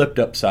all flipped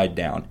upside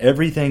down.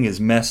 Everything is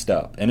messed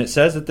up. And it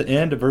says at the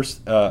end of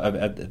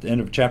at the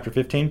end of chapter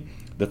 15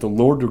 that the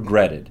Lord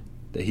regretted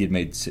that he had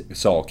made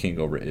Saul king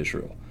over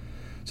Israel.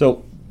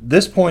 So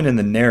this point in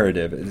the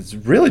narrative is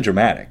really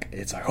dramatic.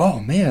 It's like, oh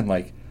man,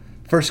 like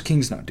First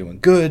King's not doing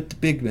good,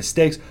 big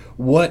mistakes.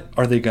 What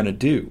are they going to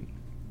do?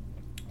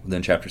 Well,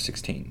 then chapter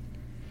 16,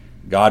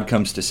 God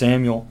comes to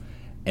Samuel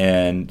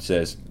and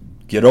says,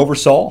 "Get over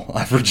Saul.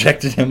 I've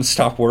rejected him.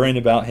 Stop worrying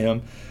about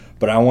him.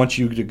 But I want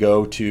you to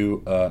go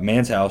to a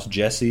man's house,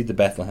 Jesse the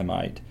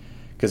Bethlehemite,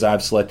 because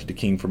I've selected a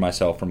king for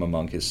myself from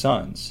among his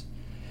sons."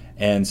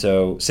 And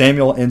so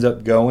Samuel ends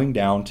up going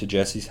down to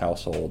Jesse's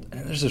household.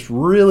 And there's this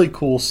really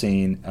cool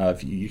scene.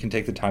 If you can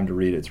take the time to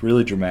read it. It's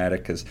really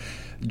dramatic because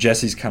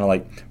Jesse's kind of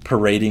like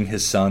parading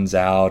his sons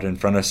out in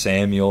front of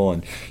Samuel.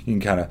 And you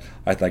can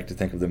I'd like to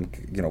think of them,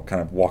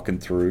 kind of walking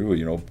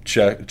through,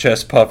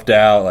 chest puffed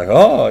out, like,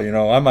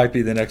 oh, I might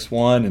be the next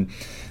one.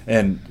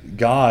 And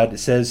God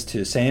says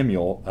to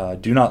Samuel,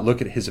 "Do not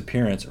look at his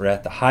appearance or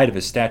at the height of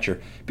his stature,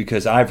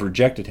 because I've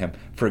rejected him.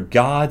 For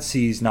God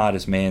sees not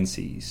as man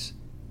sees.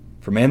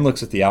 For man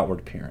looks at the outward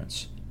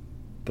appearance,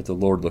 but the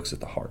Lord looks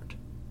at the heart."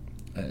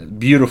 A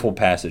beautiful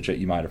passage that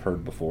you might have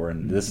heard before,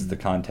 and this is the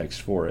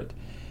context for it.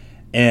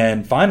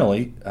 And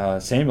finally,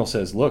 Samuel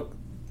says, "Look,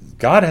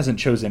 God hasn't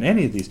chosen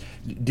any of these.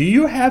 Do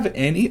you have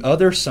any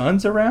other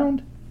sons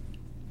around?"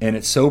 And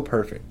it's so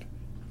perfect,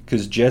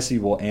 because Jesse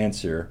will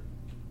answer,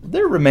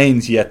 "There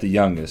remains yet the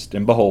youngest,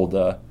 and behold,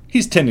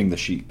 he's tending the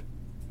sheep."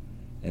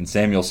 And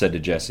Samuel said to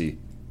Jesse,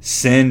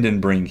 "Send and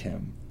bring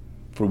him,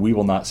 for we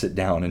will not sit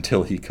down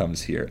until he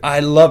comes here." I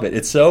love it.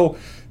 It's so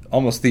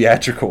almost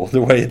theatrical,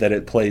 the way that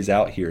it plays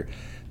out here,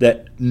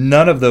 that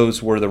none of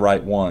those were the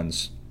right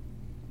ones,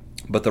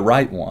 but the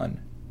right one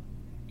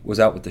was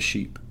out with the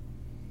sheep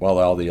while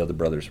all the other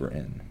brothers were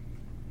in.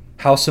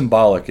 How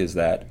symbolic is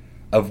that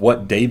of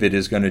what David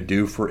is going to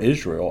do for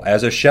Israel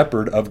as a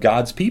shepherd of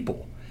God's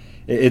people?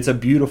 It's a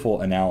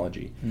beautiful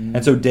analogy.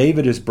 And so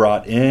David is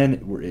brought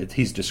in.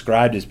 He's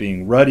described as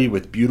being ruddy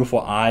with beautiful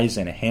eyes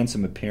and a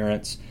handsome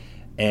appearance.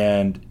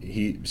 And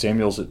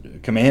Samuel's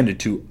commanded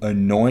to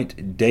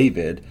anoint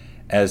David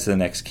as the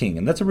next king.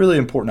 And that's a really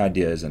important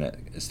idea, isn't it,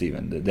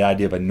 Stephen? The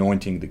idea of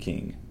anointing the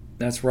king.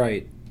 That's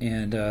right.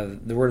 And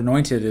the word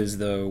anointed is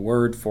the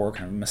word for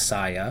kind of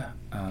Messiah,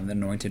 the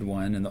anointed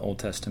one in the Old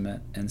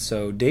Testament. And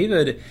so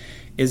David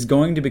is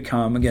going to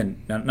become, again,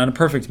 not a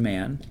perfect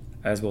man,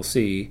 as we'll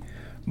see,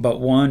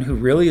 but one who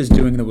really is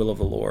doing the will of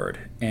the Lord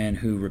and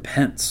who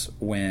repents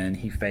when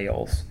he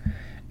fails.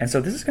 And so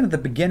this is kind of the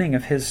beginning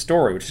of his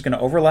story, which is going to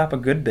overlap a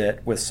good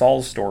bit with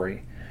Saul's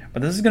story.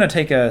 But this is going to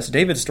take us,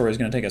 David's story is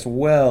going to take us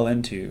well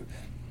into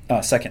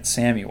 2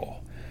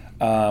 Samuel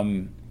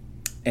and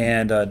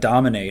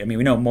dominate. I mean,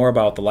 we know more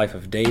about the life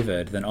of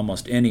David than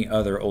almost any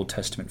other Old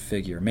Testament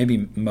figure.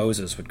 Maybe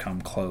Moses would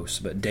come close,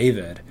 but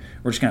David,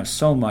 we're just going to have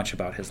so much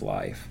about his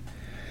life.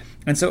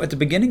 And so at the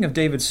beginning of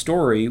David's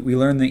story, we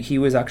learn that he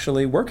was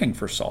actually working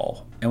for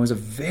Saul and was a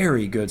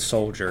very good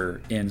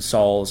soldier in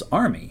Saul's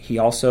army. He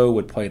also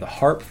would play the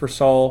harp for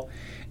Saul,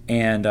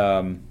 and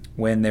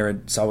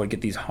when Saul would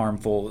get these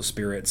harmful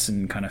spirits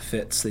and kind of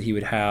fits that he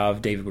would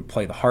have, David would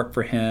play the harp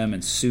for him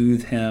and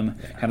soothe him,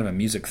 kind of a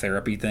music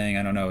therapy thing.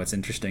 I don't know, it's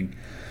interesting.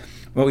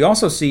 But we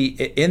also see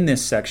in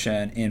this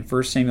section, in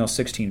 1 Samuel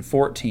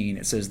 16:14,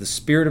 it says, "The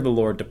Spirit of the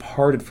Lord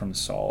departed from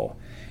Saul,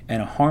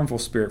 and a harmful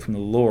spirit from the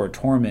Lord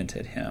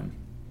tormented him."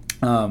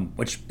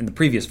 Which in the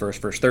previous verse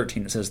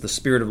 13, it says, "The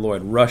Spirit of the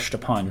Lord rushed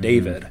upon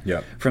David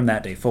from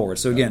that day forward."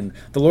 So again,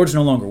 the Lord's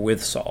no longer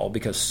with Saul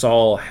because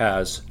Saul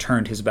has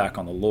turned his back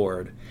on the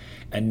Lord.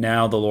 And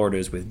now the Lord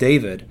is with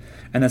David.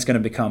 And that's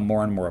going to become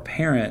more and more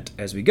apparent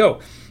as we go.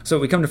 So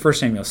we come to 1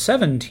 Samuel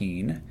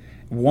 17,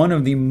 one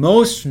of the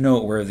most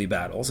noteworthy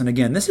battles. And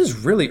again, this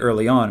is really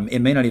early on. It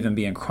may not even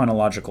be in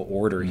chronological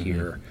order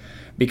here,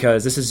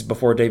 because this is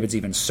before David's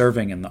even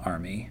serving in the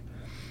army.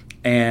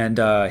 And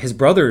his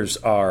brothers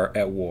are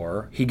at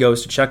war. He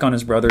goes to check on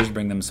his brothers,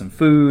 bring them some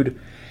food.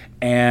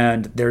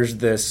 And there's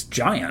this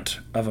giant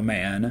of a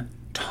man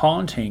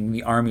taunting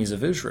the armies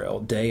of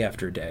Israel day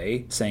after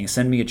day, saying,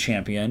 "Send me a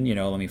champion,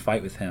 let me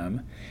fight with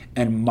him,"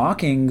 and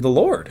mocking the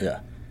Lord.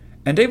 Yeah.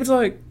 And David's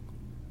like,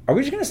 "Are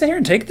we just going to sit here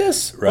and take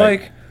this?"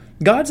 Right.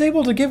 God's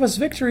able to give us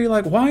victory.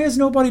 Like, why is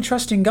nobody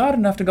trusting God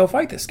enough to go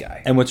fight this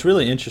guy? And what's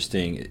really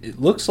interesting, it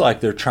looks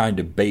like they're trying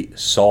to bait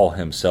Saul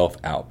himself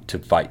out to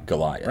fight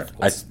Goliath.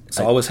 Right.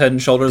 Saul was head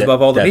and shoulders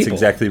above all the people.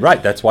 That's exactly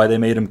right. That's why they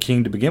made him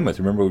king to begin with.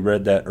 Remember, we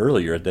read that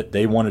earlier, that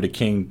they wanted a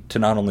king to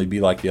not only be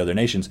like the other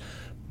nations,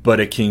 but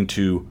a king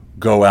to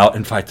go out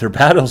and fight their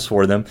battles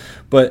for them.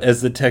 But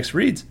as the text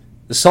reads,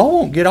 Saul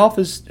won't get off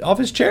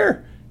his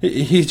chair.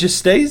 He just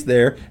stays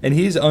there, and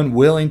he's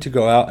unwilling to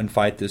go out and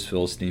fight this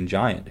Philistine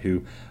giant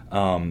who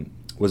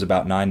was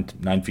about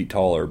 9 feet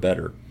tall or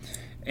better.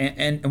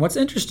 And what's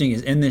interesting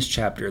is in this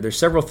chapter, there's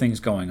several things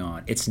going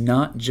on. It's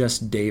not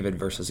just David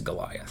versus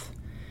Goliath.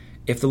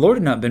 If the Lord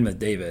had not been with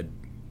David,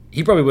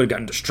 he probably would have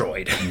gotten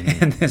destroyed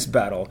in this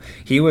battle.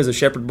 He was a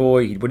shepherd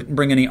boy. He wouldn't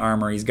bring any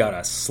armor. He's got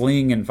a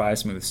sling and 5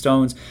 smooth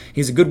stones.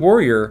 He's a good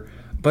warrior,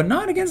 but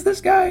not against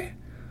this guy.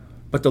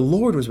 But the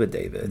Lord was with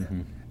David.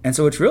 Mm-hmm. And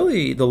so it's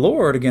really the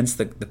Lord against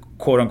the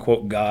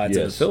quote-unquote gods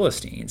of the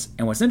Philistines.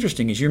 And what's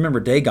interesting is you remember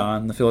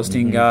Dagon, the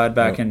Philistine god,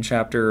 back in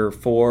chapter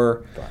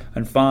 4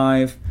 and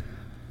 5.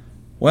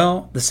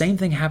 Well, the same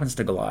thing happens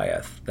to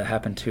Goliath that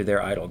happened to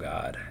their idol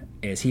god,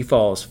 is he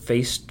falls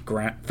face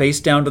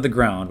down to the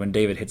ground when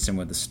David hits him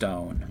with a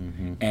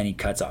stone, and he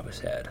cuts off his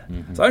head.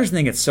 So I just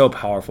think it's so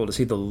powerful to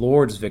see the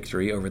Lord's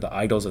victory over the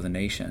idols of the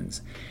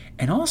nations.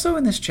 And also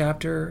in this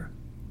chapter,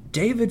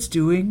 David's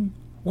doing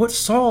what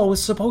Saul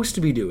was supposed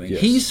to be doing.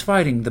 Yes. He's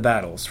fighting the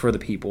battles for the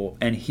people,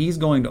 and he's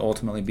going to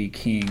ultimately be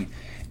king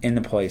in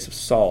the place of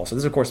Saul. So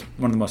this is, of course,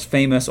 one of the most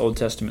famous Old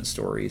Testament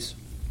stories.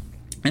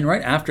 And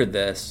right after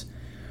this,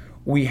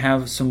 we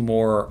have some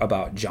more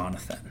about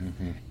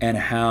Jonathan and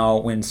how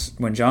when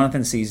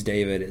Jonathan sees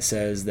David, it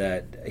says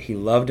that he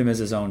loved him as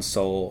his own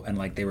soul, and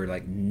like they were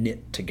like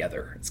knit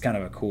together. It's kind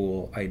of a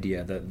cool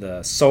idea.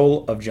 The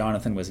soul of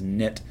Jonathan was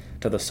knit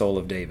to the soul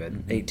of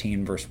David,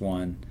 18 verse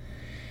 1.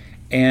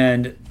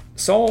 And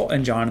Saul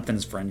and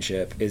Jonathan's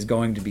friendship is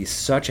going to be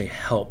such a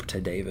help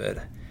to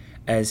David,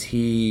 as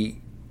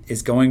he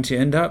is going to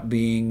end up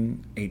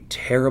being a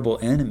terrible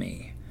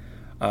enemy.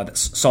 That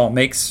Saul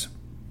makes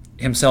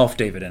himself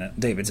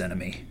David's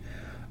enemy.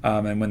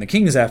 And when the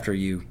king is after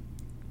you,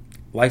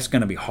 life's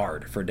going to be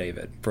hard for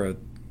David for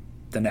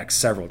the next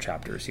several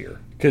chapters here.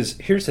 Because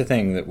here's the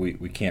thing that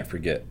we can't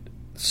forget.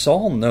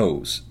 Saul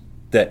knows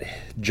that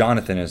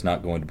Jonathan is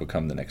not going to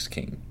become the next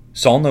king.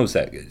 Saul knows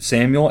that.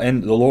 Samuel,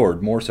 and the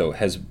Lord more so,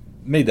 has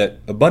made that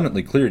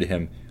abundantly clear to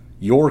him.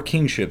 Your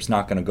kingship's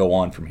not going to go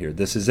on from here.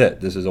 This is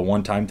it. This is a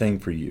one-time thing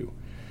for you.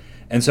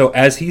 And so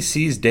as he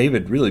sees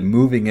David really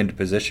moving into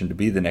position to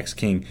be the next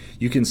king,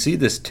 you can see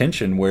this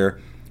tension where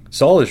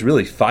Saul is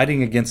really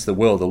fighting against the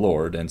will of the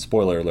Lord. And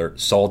spoiler alert,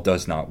 Saul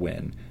does not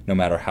win, no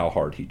matter how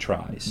hard he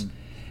tries.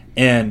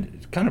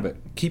 And kind of a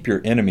keep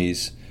your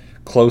enemies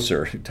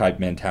closer type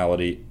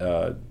mentality.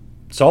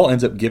 Saul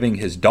ends up giving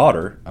his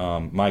daughter,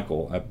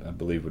 Michal, I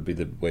believe would be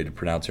the way to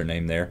pronounce her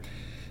name there,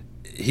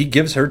 he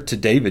gives her to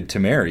David to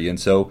marry. And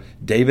so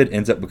David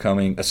ends up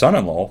becoming a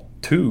son-in-law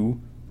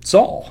to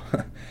Saul.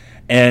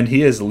 And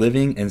he is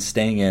living and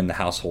staying in the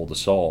household of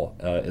Saul,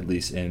 at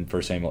least in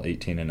 1 Samuel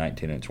 18 and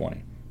 19 and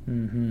 20.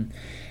 And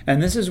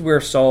this is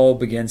where Saul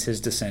begins his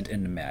descent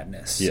into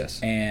madness.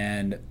 Yes.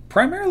 And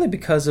primarily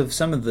because of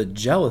some of the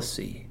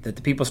jealousy that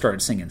the people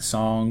started singing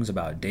songs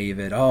about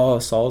David. Oh,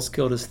 Saul's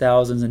killed his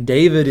thousands and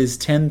David is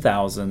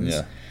 10,000s.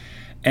 Yeah.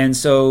 And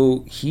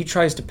so he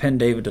tries to pin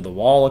David to the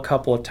wall a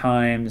couple of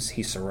times.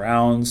 He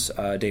surrounds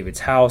David's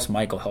house.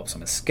 Michal helps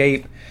him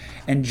escape.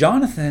 And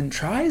Jonathan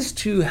tries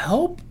to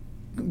help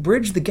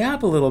bridge the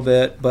gap a little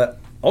bit, but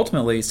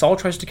ultimately Saul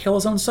tries to kill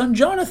his own son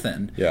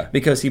Jonathan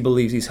because he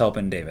believes he's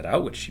helping David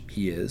out, which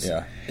he is.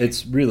 Yeah,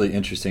 it's really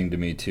interesting to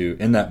me too,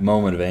 in that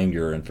moment of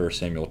anger in 1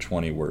 Samuel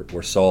 20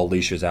 where Saul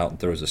leashes out and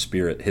throws a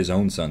spear at his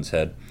own son's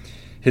head.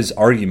 His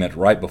argument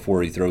right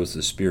before he throws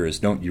the spear is,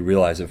 don't you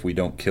realize if we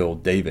don't kill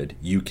David,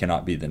 you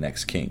cannot be the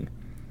next king?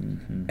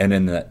 And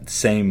in that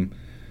same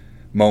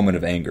moment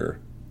of anger,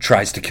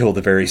 tries to kill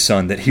the very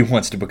son that he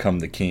wants to become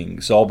the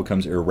king. Saul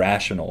becomes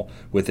irrational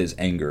with his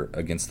anger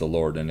against the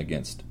Lord and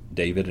against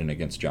David and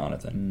against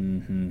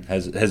Jonathan.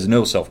 Has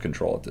no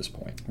self-control at this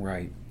point.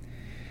 Right.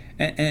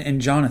 And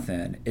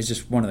Jonathan is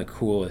just one of the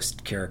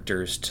coolest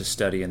characters to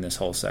study in this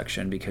whole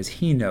section because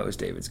he knows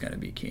David's going to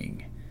be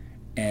king.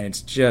 And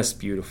it's just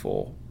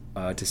beautiful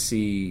to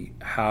see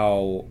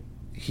how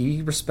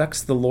he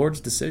respects the Lord's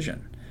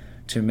decision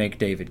to make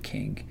David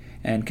king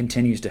and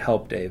continues to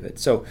help David.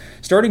 So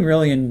starting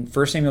really in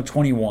 1 Samuel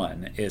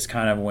 21 is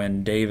kind of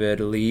when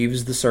David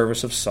leaves the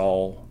service of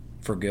Saul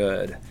for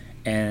good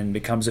and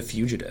becomes a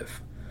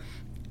fugitive.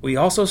 We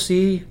also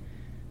see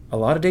a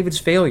lot of David's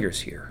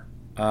failures here.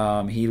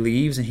 He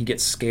leaves and he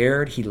gets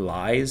scared. He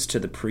lies to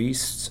the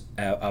priests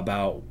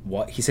about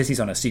what he says. He's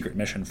on a secret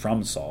mission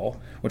from Saul,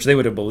 which they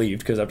would have believed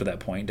because up to that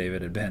point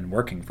David had been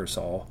working for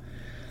Saul.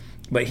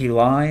 But he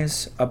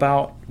lies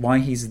about why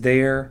he's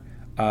there.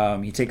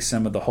 He takes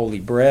some of the holy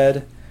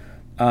bread,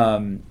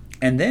 and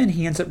then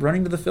he ends up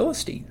running to the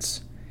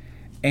Philistines.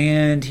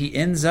 And he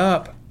ends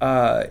up,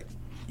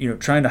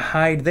 trying to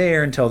hide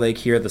there until they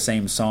hear the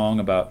same song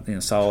about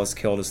Saul has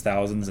killed his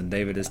thousands and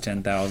David his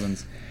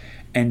 10,000s.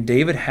 And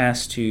David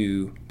has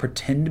to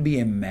pretend to be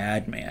a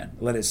madman,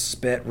 let his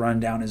spit run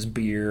down his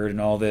beard and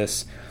all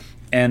this.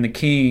 And the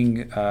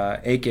king,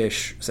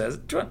 Achish, says,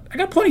 I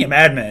got plenty of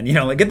madmen,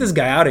 get this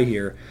guy out of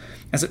here.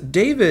 And so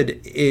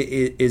David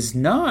is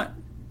not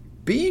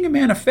being a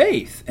man of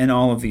faith in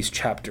all of these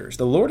chapters.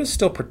 The Lord is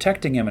still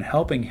protecting him and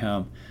helping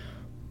him.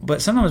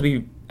 But sometimes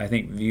we, I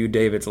think, view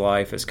David's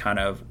life as kind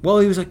of, he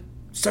was like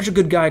such a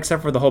good guy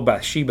except for the whole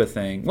Bathsheba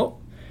thing.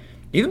 Well,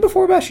 even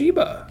before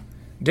Bathsheba,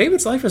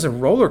 David's life is a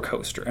roller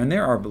coaster, and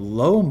there are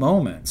low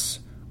moments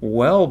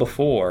well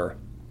before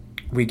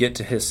we get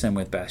to his sin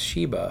with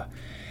Bathsheba.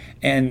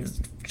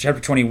 And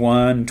chapter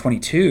 21,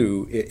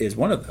 22 is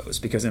one of those,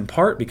 because in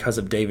part because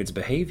of David's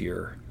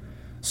behavior,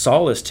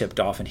 Saul is tipped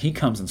off, and he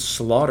comes and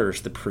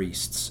slaughters the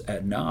priests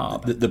at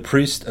Nob. The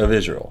priest of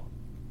Israel,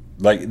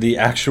 like the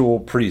actual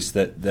priest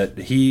that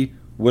he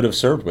would have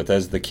served with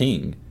as the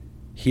king,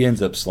 he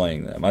ends up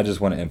slaying them. I just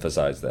want to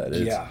emphasize that.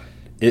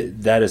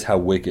 That is how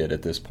wicked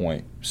at this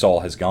point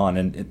Saul has gone,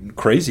 and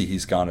crazy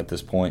he's gone at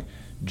this point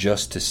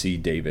just to see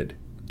David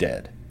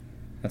dead.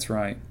 That's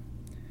right.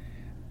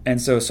 And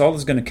so Saul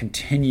is going to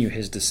continue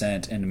his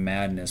descent into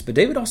madness. But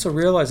David also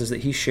realizes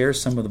that he shares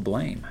some of the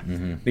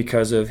blame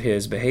because of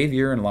his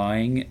behavior and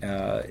lying,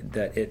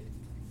 that it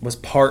was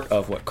part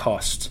of what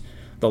cost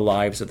the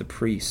lives of the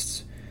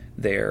priests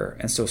there.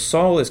 And so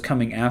Saul is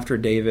coming after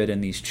David in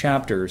these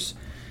chapters.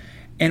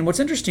 And what's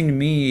interesting to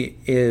me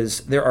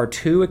is there are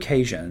two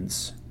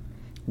occasions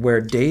where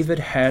David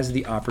has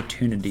the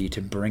opportunity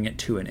to bring it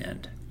to an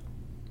end.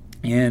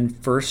 In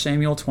 1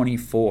 Samuel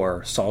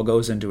 24, Saul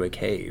goes into a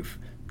cave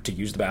to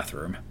use the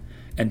bathroom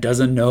and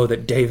doesn't know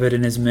that David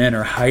and his men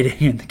are hiding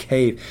in the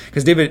cave.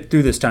 Because David,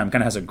 through this time,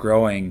 kind of has a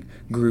growing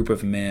group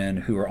of men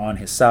who are on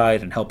his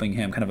side and helping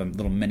him, kind of a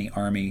little mini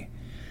army.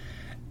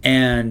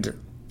 And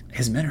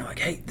his men are like,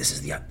 hey, this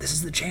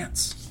is the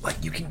chance.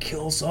 Like, you can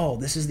kill Saul.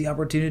 This is the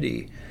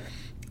opportunity.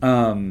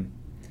 And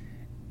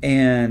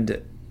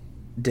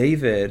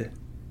David,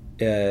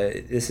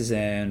 this is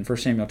in 1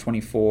 Samuel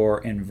 24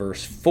 and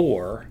verse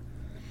 4,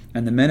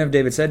 and the men of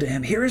David said to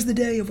him, here is the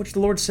day of which the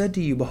Lord said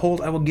to you,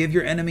 behold, I will give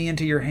your enemy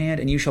into your hand,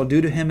 and you shall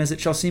do to him as it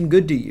shall seem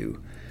good to you.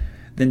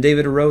 Then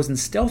David arose and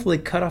stealthily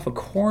cut off a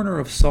corner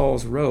of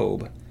Saul's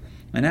robe,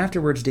 and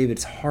afterwards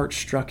David's heart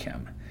struck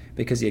him,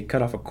 because he had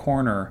cut off a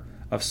corner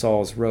of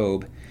Saul's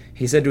robe.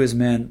 He said to his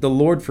men, the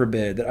Lord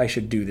forbid that I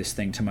should do this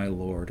thing to my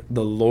Lord,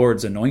 the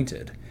Lord's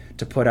anointed,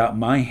 to put out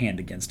my hand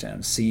against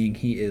him, seeing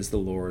he is the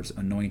Lord's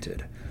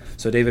anointed.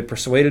 So David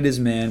persuaded his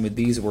men with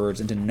these words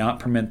and did not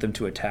permit them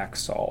to attack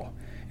Saul.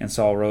 And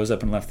Saul rose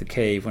up and left the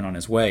cave, went on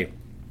his way.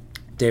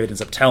 David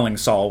ends up telling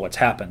Saul what's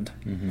happened.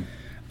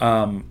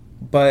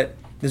 But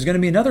there's going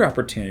to be another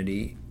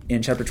opportunity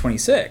in chapter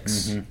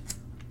 26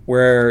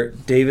 where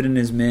David and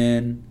his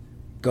men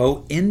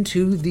go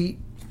into the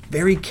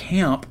very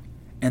camp,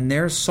 and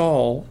there's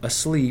Saul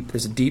asleep.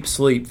 There's a deep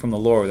sleep from the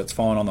Lord that's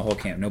fallen on the whole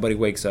camp. Nobody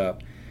wakes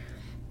up.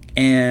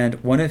 And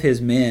one of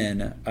his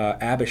men,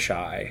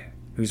 Abishai,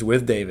 who's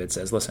with David,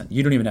 says, listen,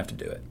 you don't even have to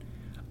do it.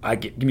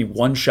 Give me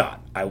one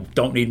shot. I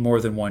don't need more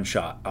than one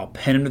shot. I'll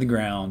pin him to the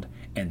ground,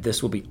 and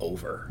this will be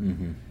over.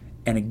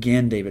 And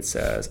again, David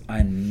says,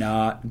 I'm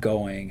not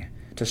going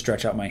to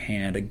stretch out my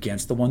hand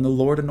against the one the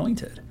Lord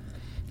anointed.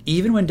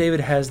 Even when David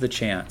has the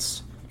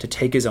chance to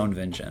take his own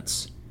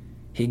vengeance,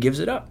 he gives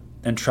it up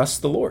and trusts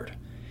the Lord.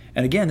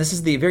 And again, this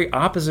is the very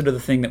opposite of the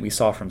thing that we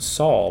saw from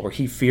Saul, where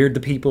he feared the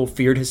people,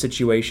 feared his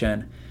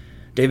situation.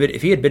 David,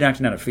 if he had been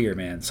acting out of fear,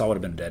 man, Saul would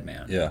have been a dead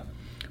man. Yeah.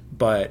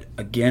 But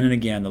again and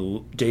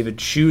again, David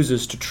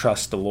chooses to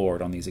trust the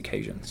Lord on these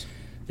occasions.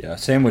 Yeah,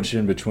 sandwiched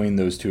in between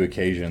those two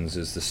occasions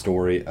is the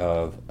story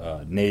of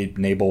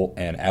Nabal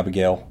and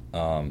Abigail,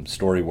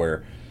 story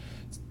where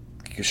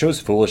it shows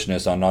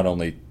foolishness on not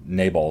only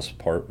Nabal's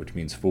part, which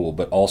means fool,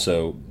 but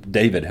also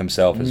David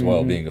himself as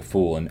well, being a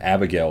fool. And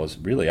Abigail is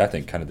really, I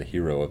think, kind of the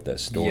hero of that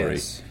story.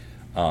 Yes.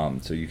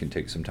 So you can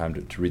take some time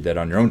to read that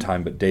on your own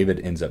time, but David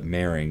ends up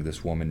marrying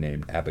this woman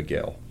named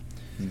Abigail.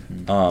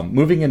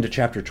 Moving into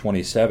chapter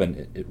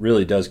 27, it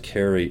really does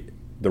carry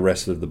the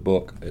rest of the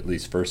book, at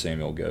least 1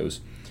 Samuel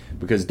goes,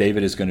 because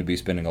David is going to be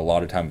spending a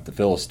lot of time with the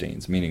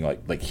Philistines, meaning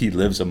like he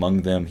lives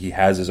among them. He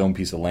has his own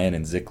piece of land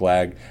in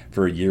Ziklag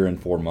for a year and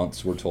 4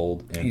 months, we're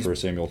told, in 1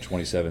 Samuel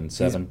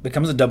 27:7. He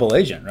becomes a double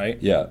agent, right?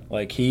 Yeah.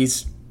 Like,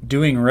 he's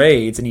doing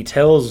raids, and he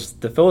tells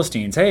the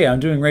Philistines, hey, I'm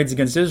doing raids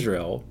against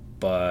Israel,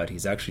 but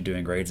he's actually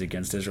doing raids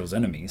against Israel's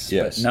enemies.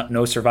 Yes. But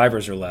no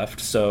survivors are left,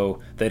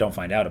 so they don't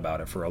find out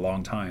about it for a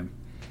long time.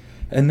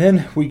 And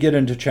then we get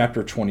into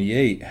chapter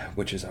 28,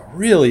 which is a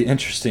really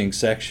interesting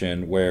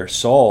section where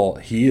Saul,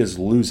 he is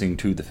losing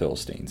to the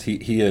Philistines.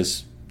 He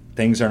is,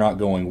 things are not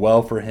going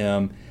well for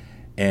him,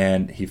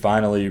 and he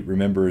finally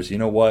remembers, you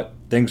know what,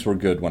 things were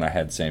good when I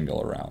had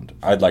Samuel around.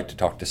 I'd like to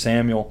talk to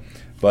Samuel,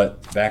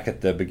 but back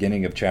at the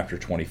beginning of chapter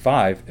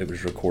 25, it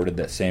was recorded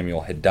that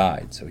Samuel had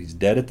died. So he's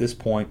dead at this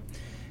point,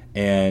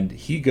 and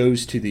he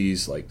goes to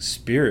these like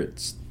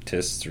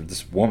spiritists, or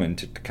this woman,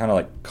 to kind of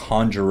like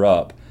conjure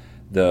up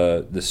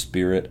the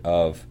spirit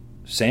of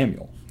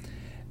Samuel.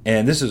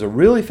 And this is a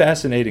really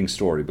fascinating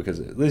story because,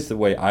 at least the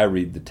way I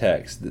read the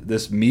text,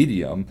 this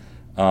medium,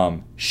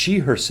 she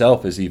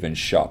herself is even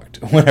shocked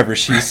whenever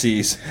she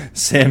sees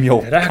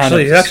Samuel. It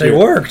actually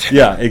worked.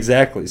 Yeah,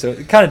 exactly. So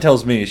it kind of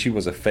tells me she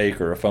was a fake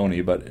or a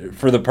phony, but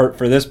for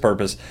this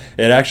purpose,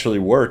 it actually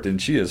worked,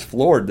 and she is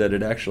floored that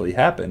it actually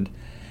happened.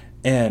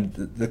 And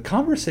the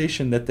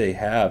conversation that they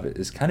have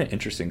is kind of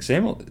interesting.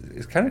 Samuel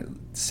is kind of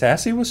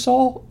sassy with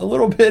Saul a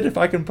little bit, if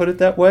I can put it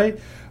that way.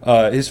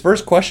 His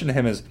first question to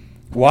him is,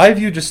 "Why have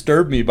you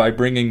disturbed me by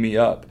bringing me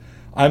up?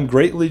 I'm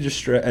greatly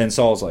distressed." And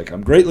Saul's like,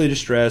 "I'm greatly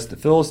distressed. The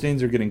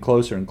Philistines are getting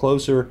closer and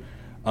closer.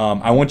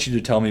 I want you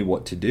to tell me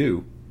what to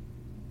do."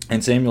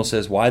 And Samuel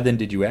says, "Why then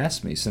did you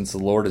ask me, since the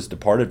Lord has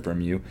departed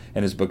from you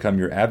and has become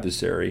your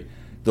adversary?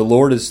 The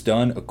Lord has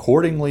done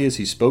accordingly as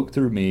he spoke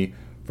through me,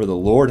 for the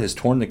Lord has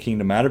torn the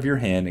kingdom out of your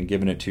hand and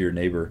given it to your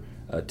neighbor,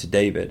 to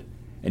David.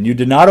 And you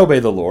did not obey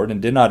the Lord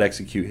and did not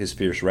execute his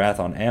fierce wrath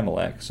on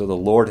Amalek, so the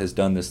Lord has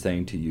done this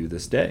thing to you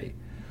this day.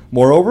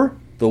 Moreover,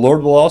 the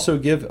Lord will also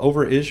give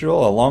over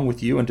Israel along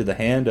with you into the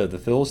hand of the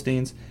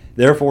Philistines.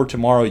 Therefore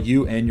tomorrow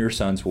you and your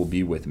sons will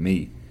be with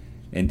me.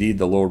 Indeed,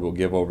 the Lord will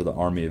give over the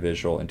army of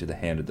Israel into the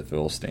hand of the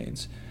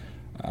Philistines."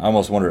 I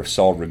almost wonder if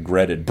Saul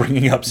regretted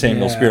bringing up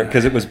Samuel's spirit,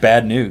 because it was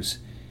bad news.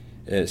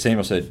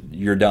 Samuel said,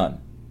 "You're done.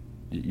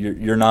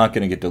 You're not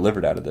going to get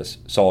delivered out of this.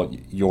 Saul,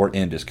 your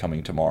end is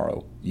coming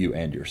tomorrow, you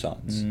and your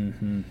sons."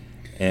 Mm-hmm.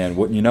 And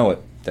wouldn't you know it,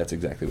 that's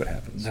exactly what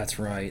happens. That's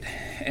right.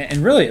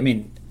 And really, I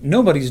mean,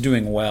 nobody's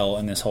doing well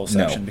in this whole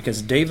section,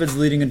 because David's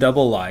leading a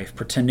double life,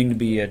 pretending to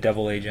be a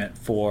devil agent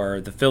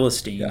for the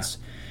Philistines.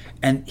 Yeah.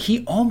 And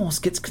he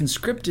almost gets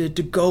conscripted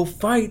to go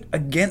fight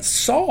against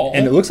Saul.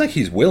 And it looks like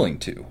he's willing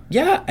to.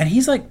 Yeah, and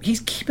he's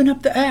keeping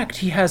up the act.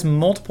 He has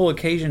multiple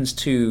occasions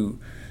to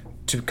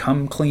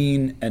come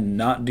clean and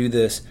not do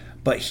this,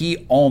 but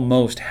he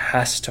almost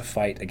has to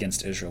fight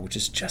against Israel, which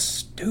is just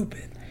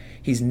stupid.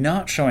 He's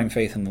not showing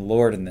faith in the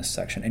Lord in this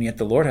section, and yet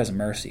the Lord has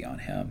mercy on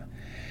him.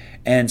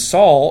 And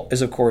Saul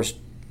is, of course,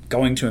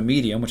 going to a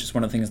medium, which is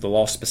one of the things the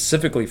law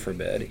specifically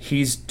forbid.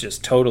 He's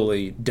just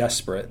totally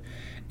desperate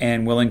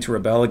and willing to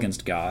rebel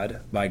against God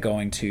by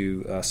going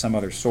to some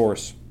other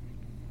source.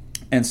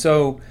 And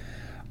so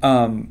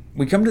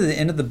we come to the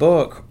end of the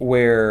book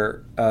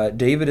where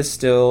David is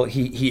still,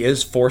 he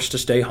is forced to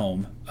stay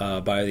home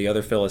by the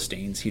other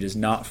Philistines. He does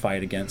not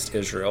fight against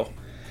Israel.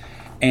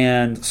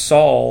 And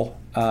Saul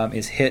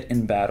is hit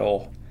in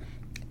battle,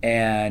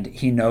 and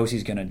he knows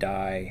he's going to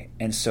die.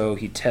 And so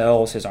he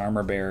tells his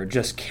armor bearer,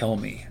 "Just kill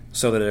me,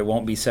 so that it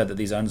won't be said that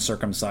these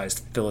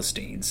uncircumcised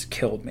Philistines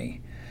killed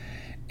me."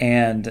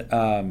 And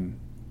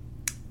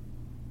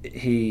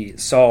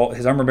his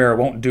armor bearer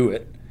won't do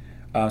it.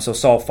 So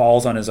Saul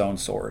falls on his own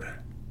sword,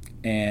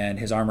 and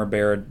his armor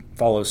bearer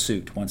follows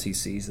suit once he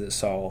sees that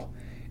Saul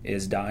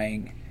is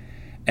dying.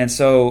 And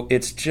so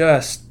it's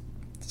just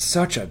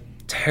such a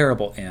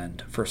terrible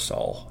end for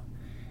Saul.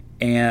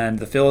 And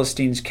the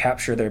Philistines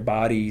capture their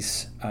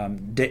bodies.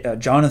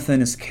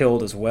 Jonathan is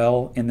killed as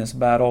well in this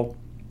battle,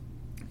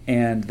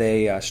 and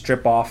they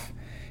strip off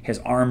his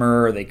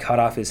armor, they cut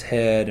off his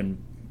head and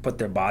put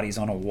their bodies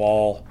on a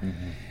wall.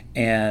 Mm-hmm.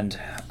 And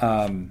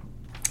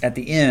at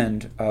the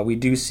end, we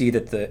do see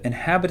that the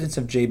inhabitants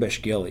of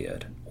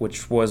Jabesh-Gilead,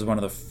 which was one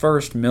of the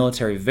first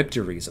military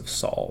victories of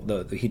Saul,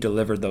 he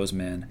delivered those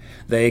men.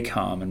 They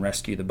come and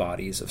rescue the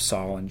bodies of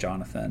Saul and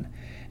Jonathan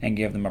and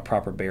give them a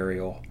proper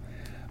burial.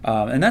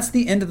 And that's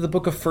the end of the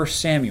book of 1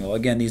 Samuel.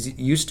 Again, these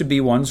used to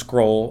be one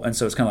scroll, and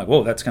so it's kind of like,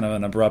 whoa, that's kind of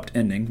an abrupt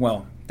ending.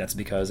 Well, that's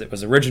because it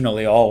was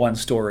originally all one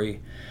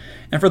story.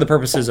 And for the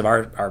purposes of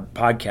our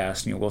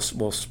podcast,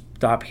 we'll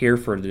stop here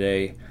for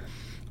today.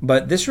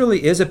 But this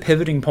really is a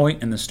pivoting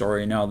point in the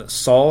story. Now that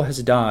Saul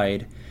has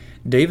died,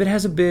 David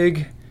has a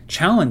big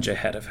challenge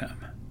ahead of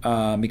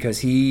him because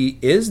he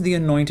is the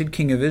anointed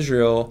king of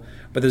Israel,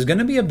 but there's going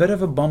to be a bit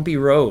of a bumpy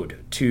road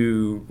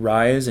to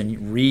rise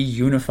and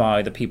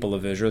reunify the people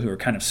of Israel, who are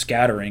kind of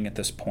scattering at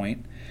this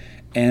point,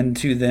 and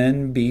to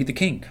then be the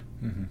king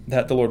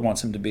that the Lord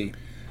wants him to be.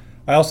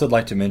 I also would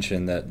like to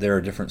mention that there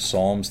are different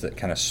psalms that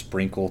kind of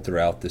sprinkle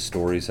throughout the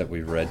stories that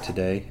we've read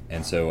today.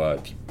 And so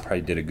if you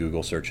probably did a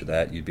Google search of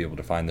that, you'd be able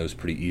to find those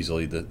pretty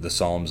easily, the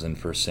psalms in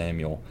 1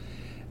 Samuel.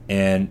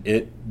 And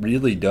it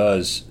really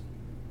does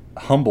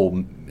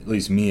humble, at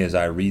least me as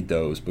I read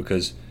those,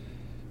 because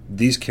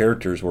these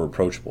characters were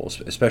approachable,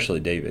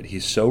 especially David.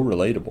 He's so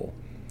relatable.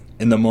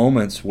 In the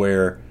moments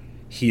where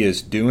he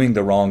is doing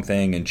the wrong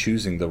thing and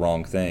choosing the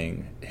wrong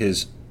thing,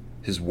 his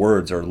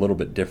words are a little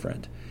bit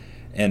different.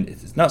 And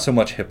it's not so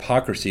much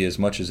hypocrisy as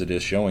much as it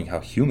is showing how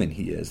human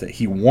he is, that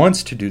he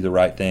wants to do the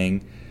right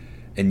thing,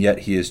 and yet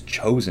he has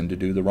chosen to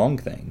do the wrong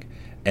thing.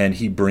 And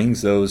he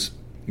brings those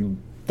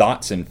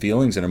thoughts and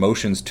feelings and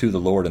emotions to the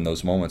Lord in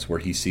those moments where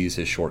he sees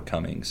his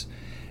shortcomings.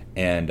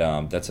 And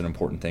that's an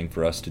important thing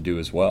for us to do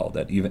as well,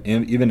 that even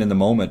in the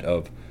moment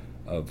of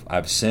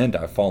I've sinned,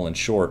 I've fallen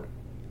short,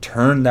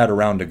 turn that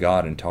around to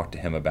God and talk to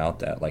him about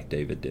that like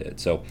David did.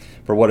 So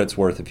for what it's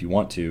worth, if you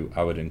want to,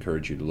 I would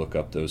encourage you to look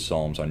up those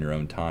Psalms on your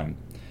own time.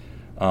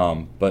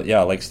 But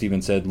yeah, like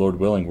Stephen said, Lord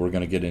willing, we're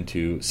going to get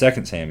into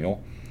 2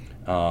 Samuel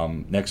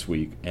next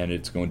week, and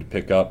it's going to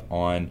pick up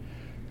on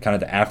kind of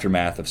the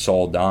aftermath of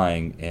Saul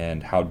dying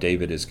and how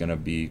David is going to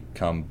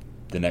become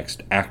the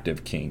next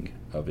active king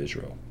of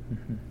Israel.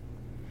 Mm-hmm.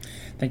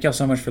 Thank y'all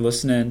so much for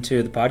listening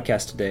to the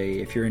podcast today.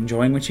 If you're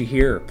enjoying what you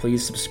hear,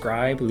 please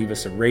subscribe, leave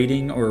us a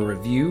rating or a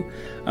review.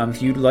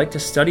 If you'd like to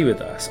study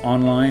with us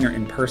online or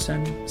in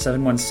person,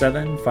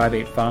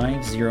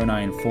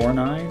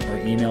 717-585-0949,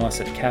 or email us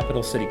at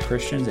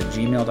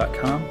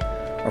capitalcitychristians@gmail.com.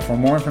 Or for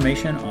more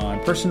information on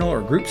personal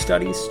or group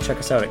studies, check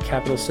us out at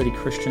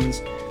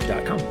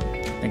capitalcitychristians.com.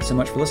 Thanks so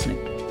much for listening.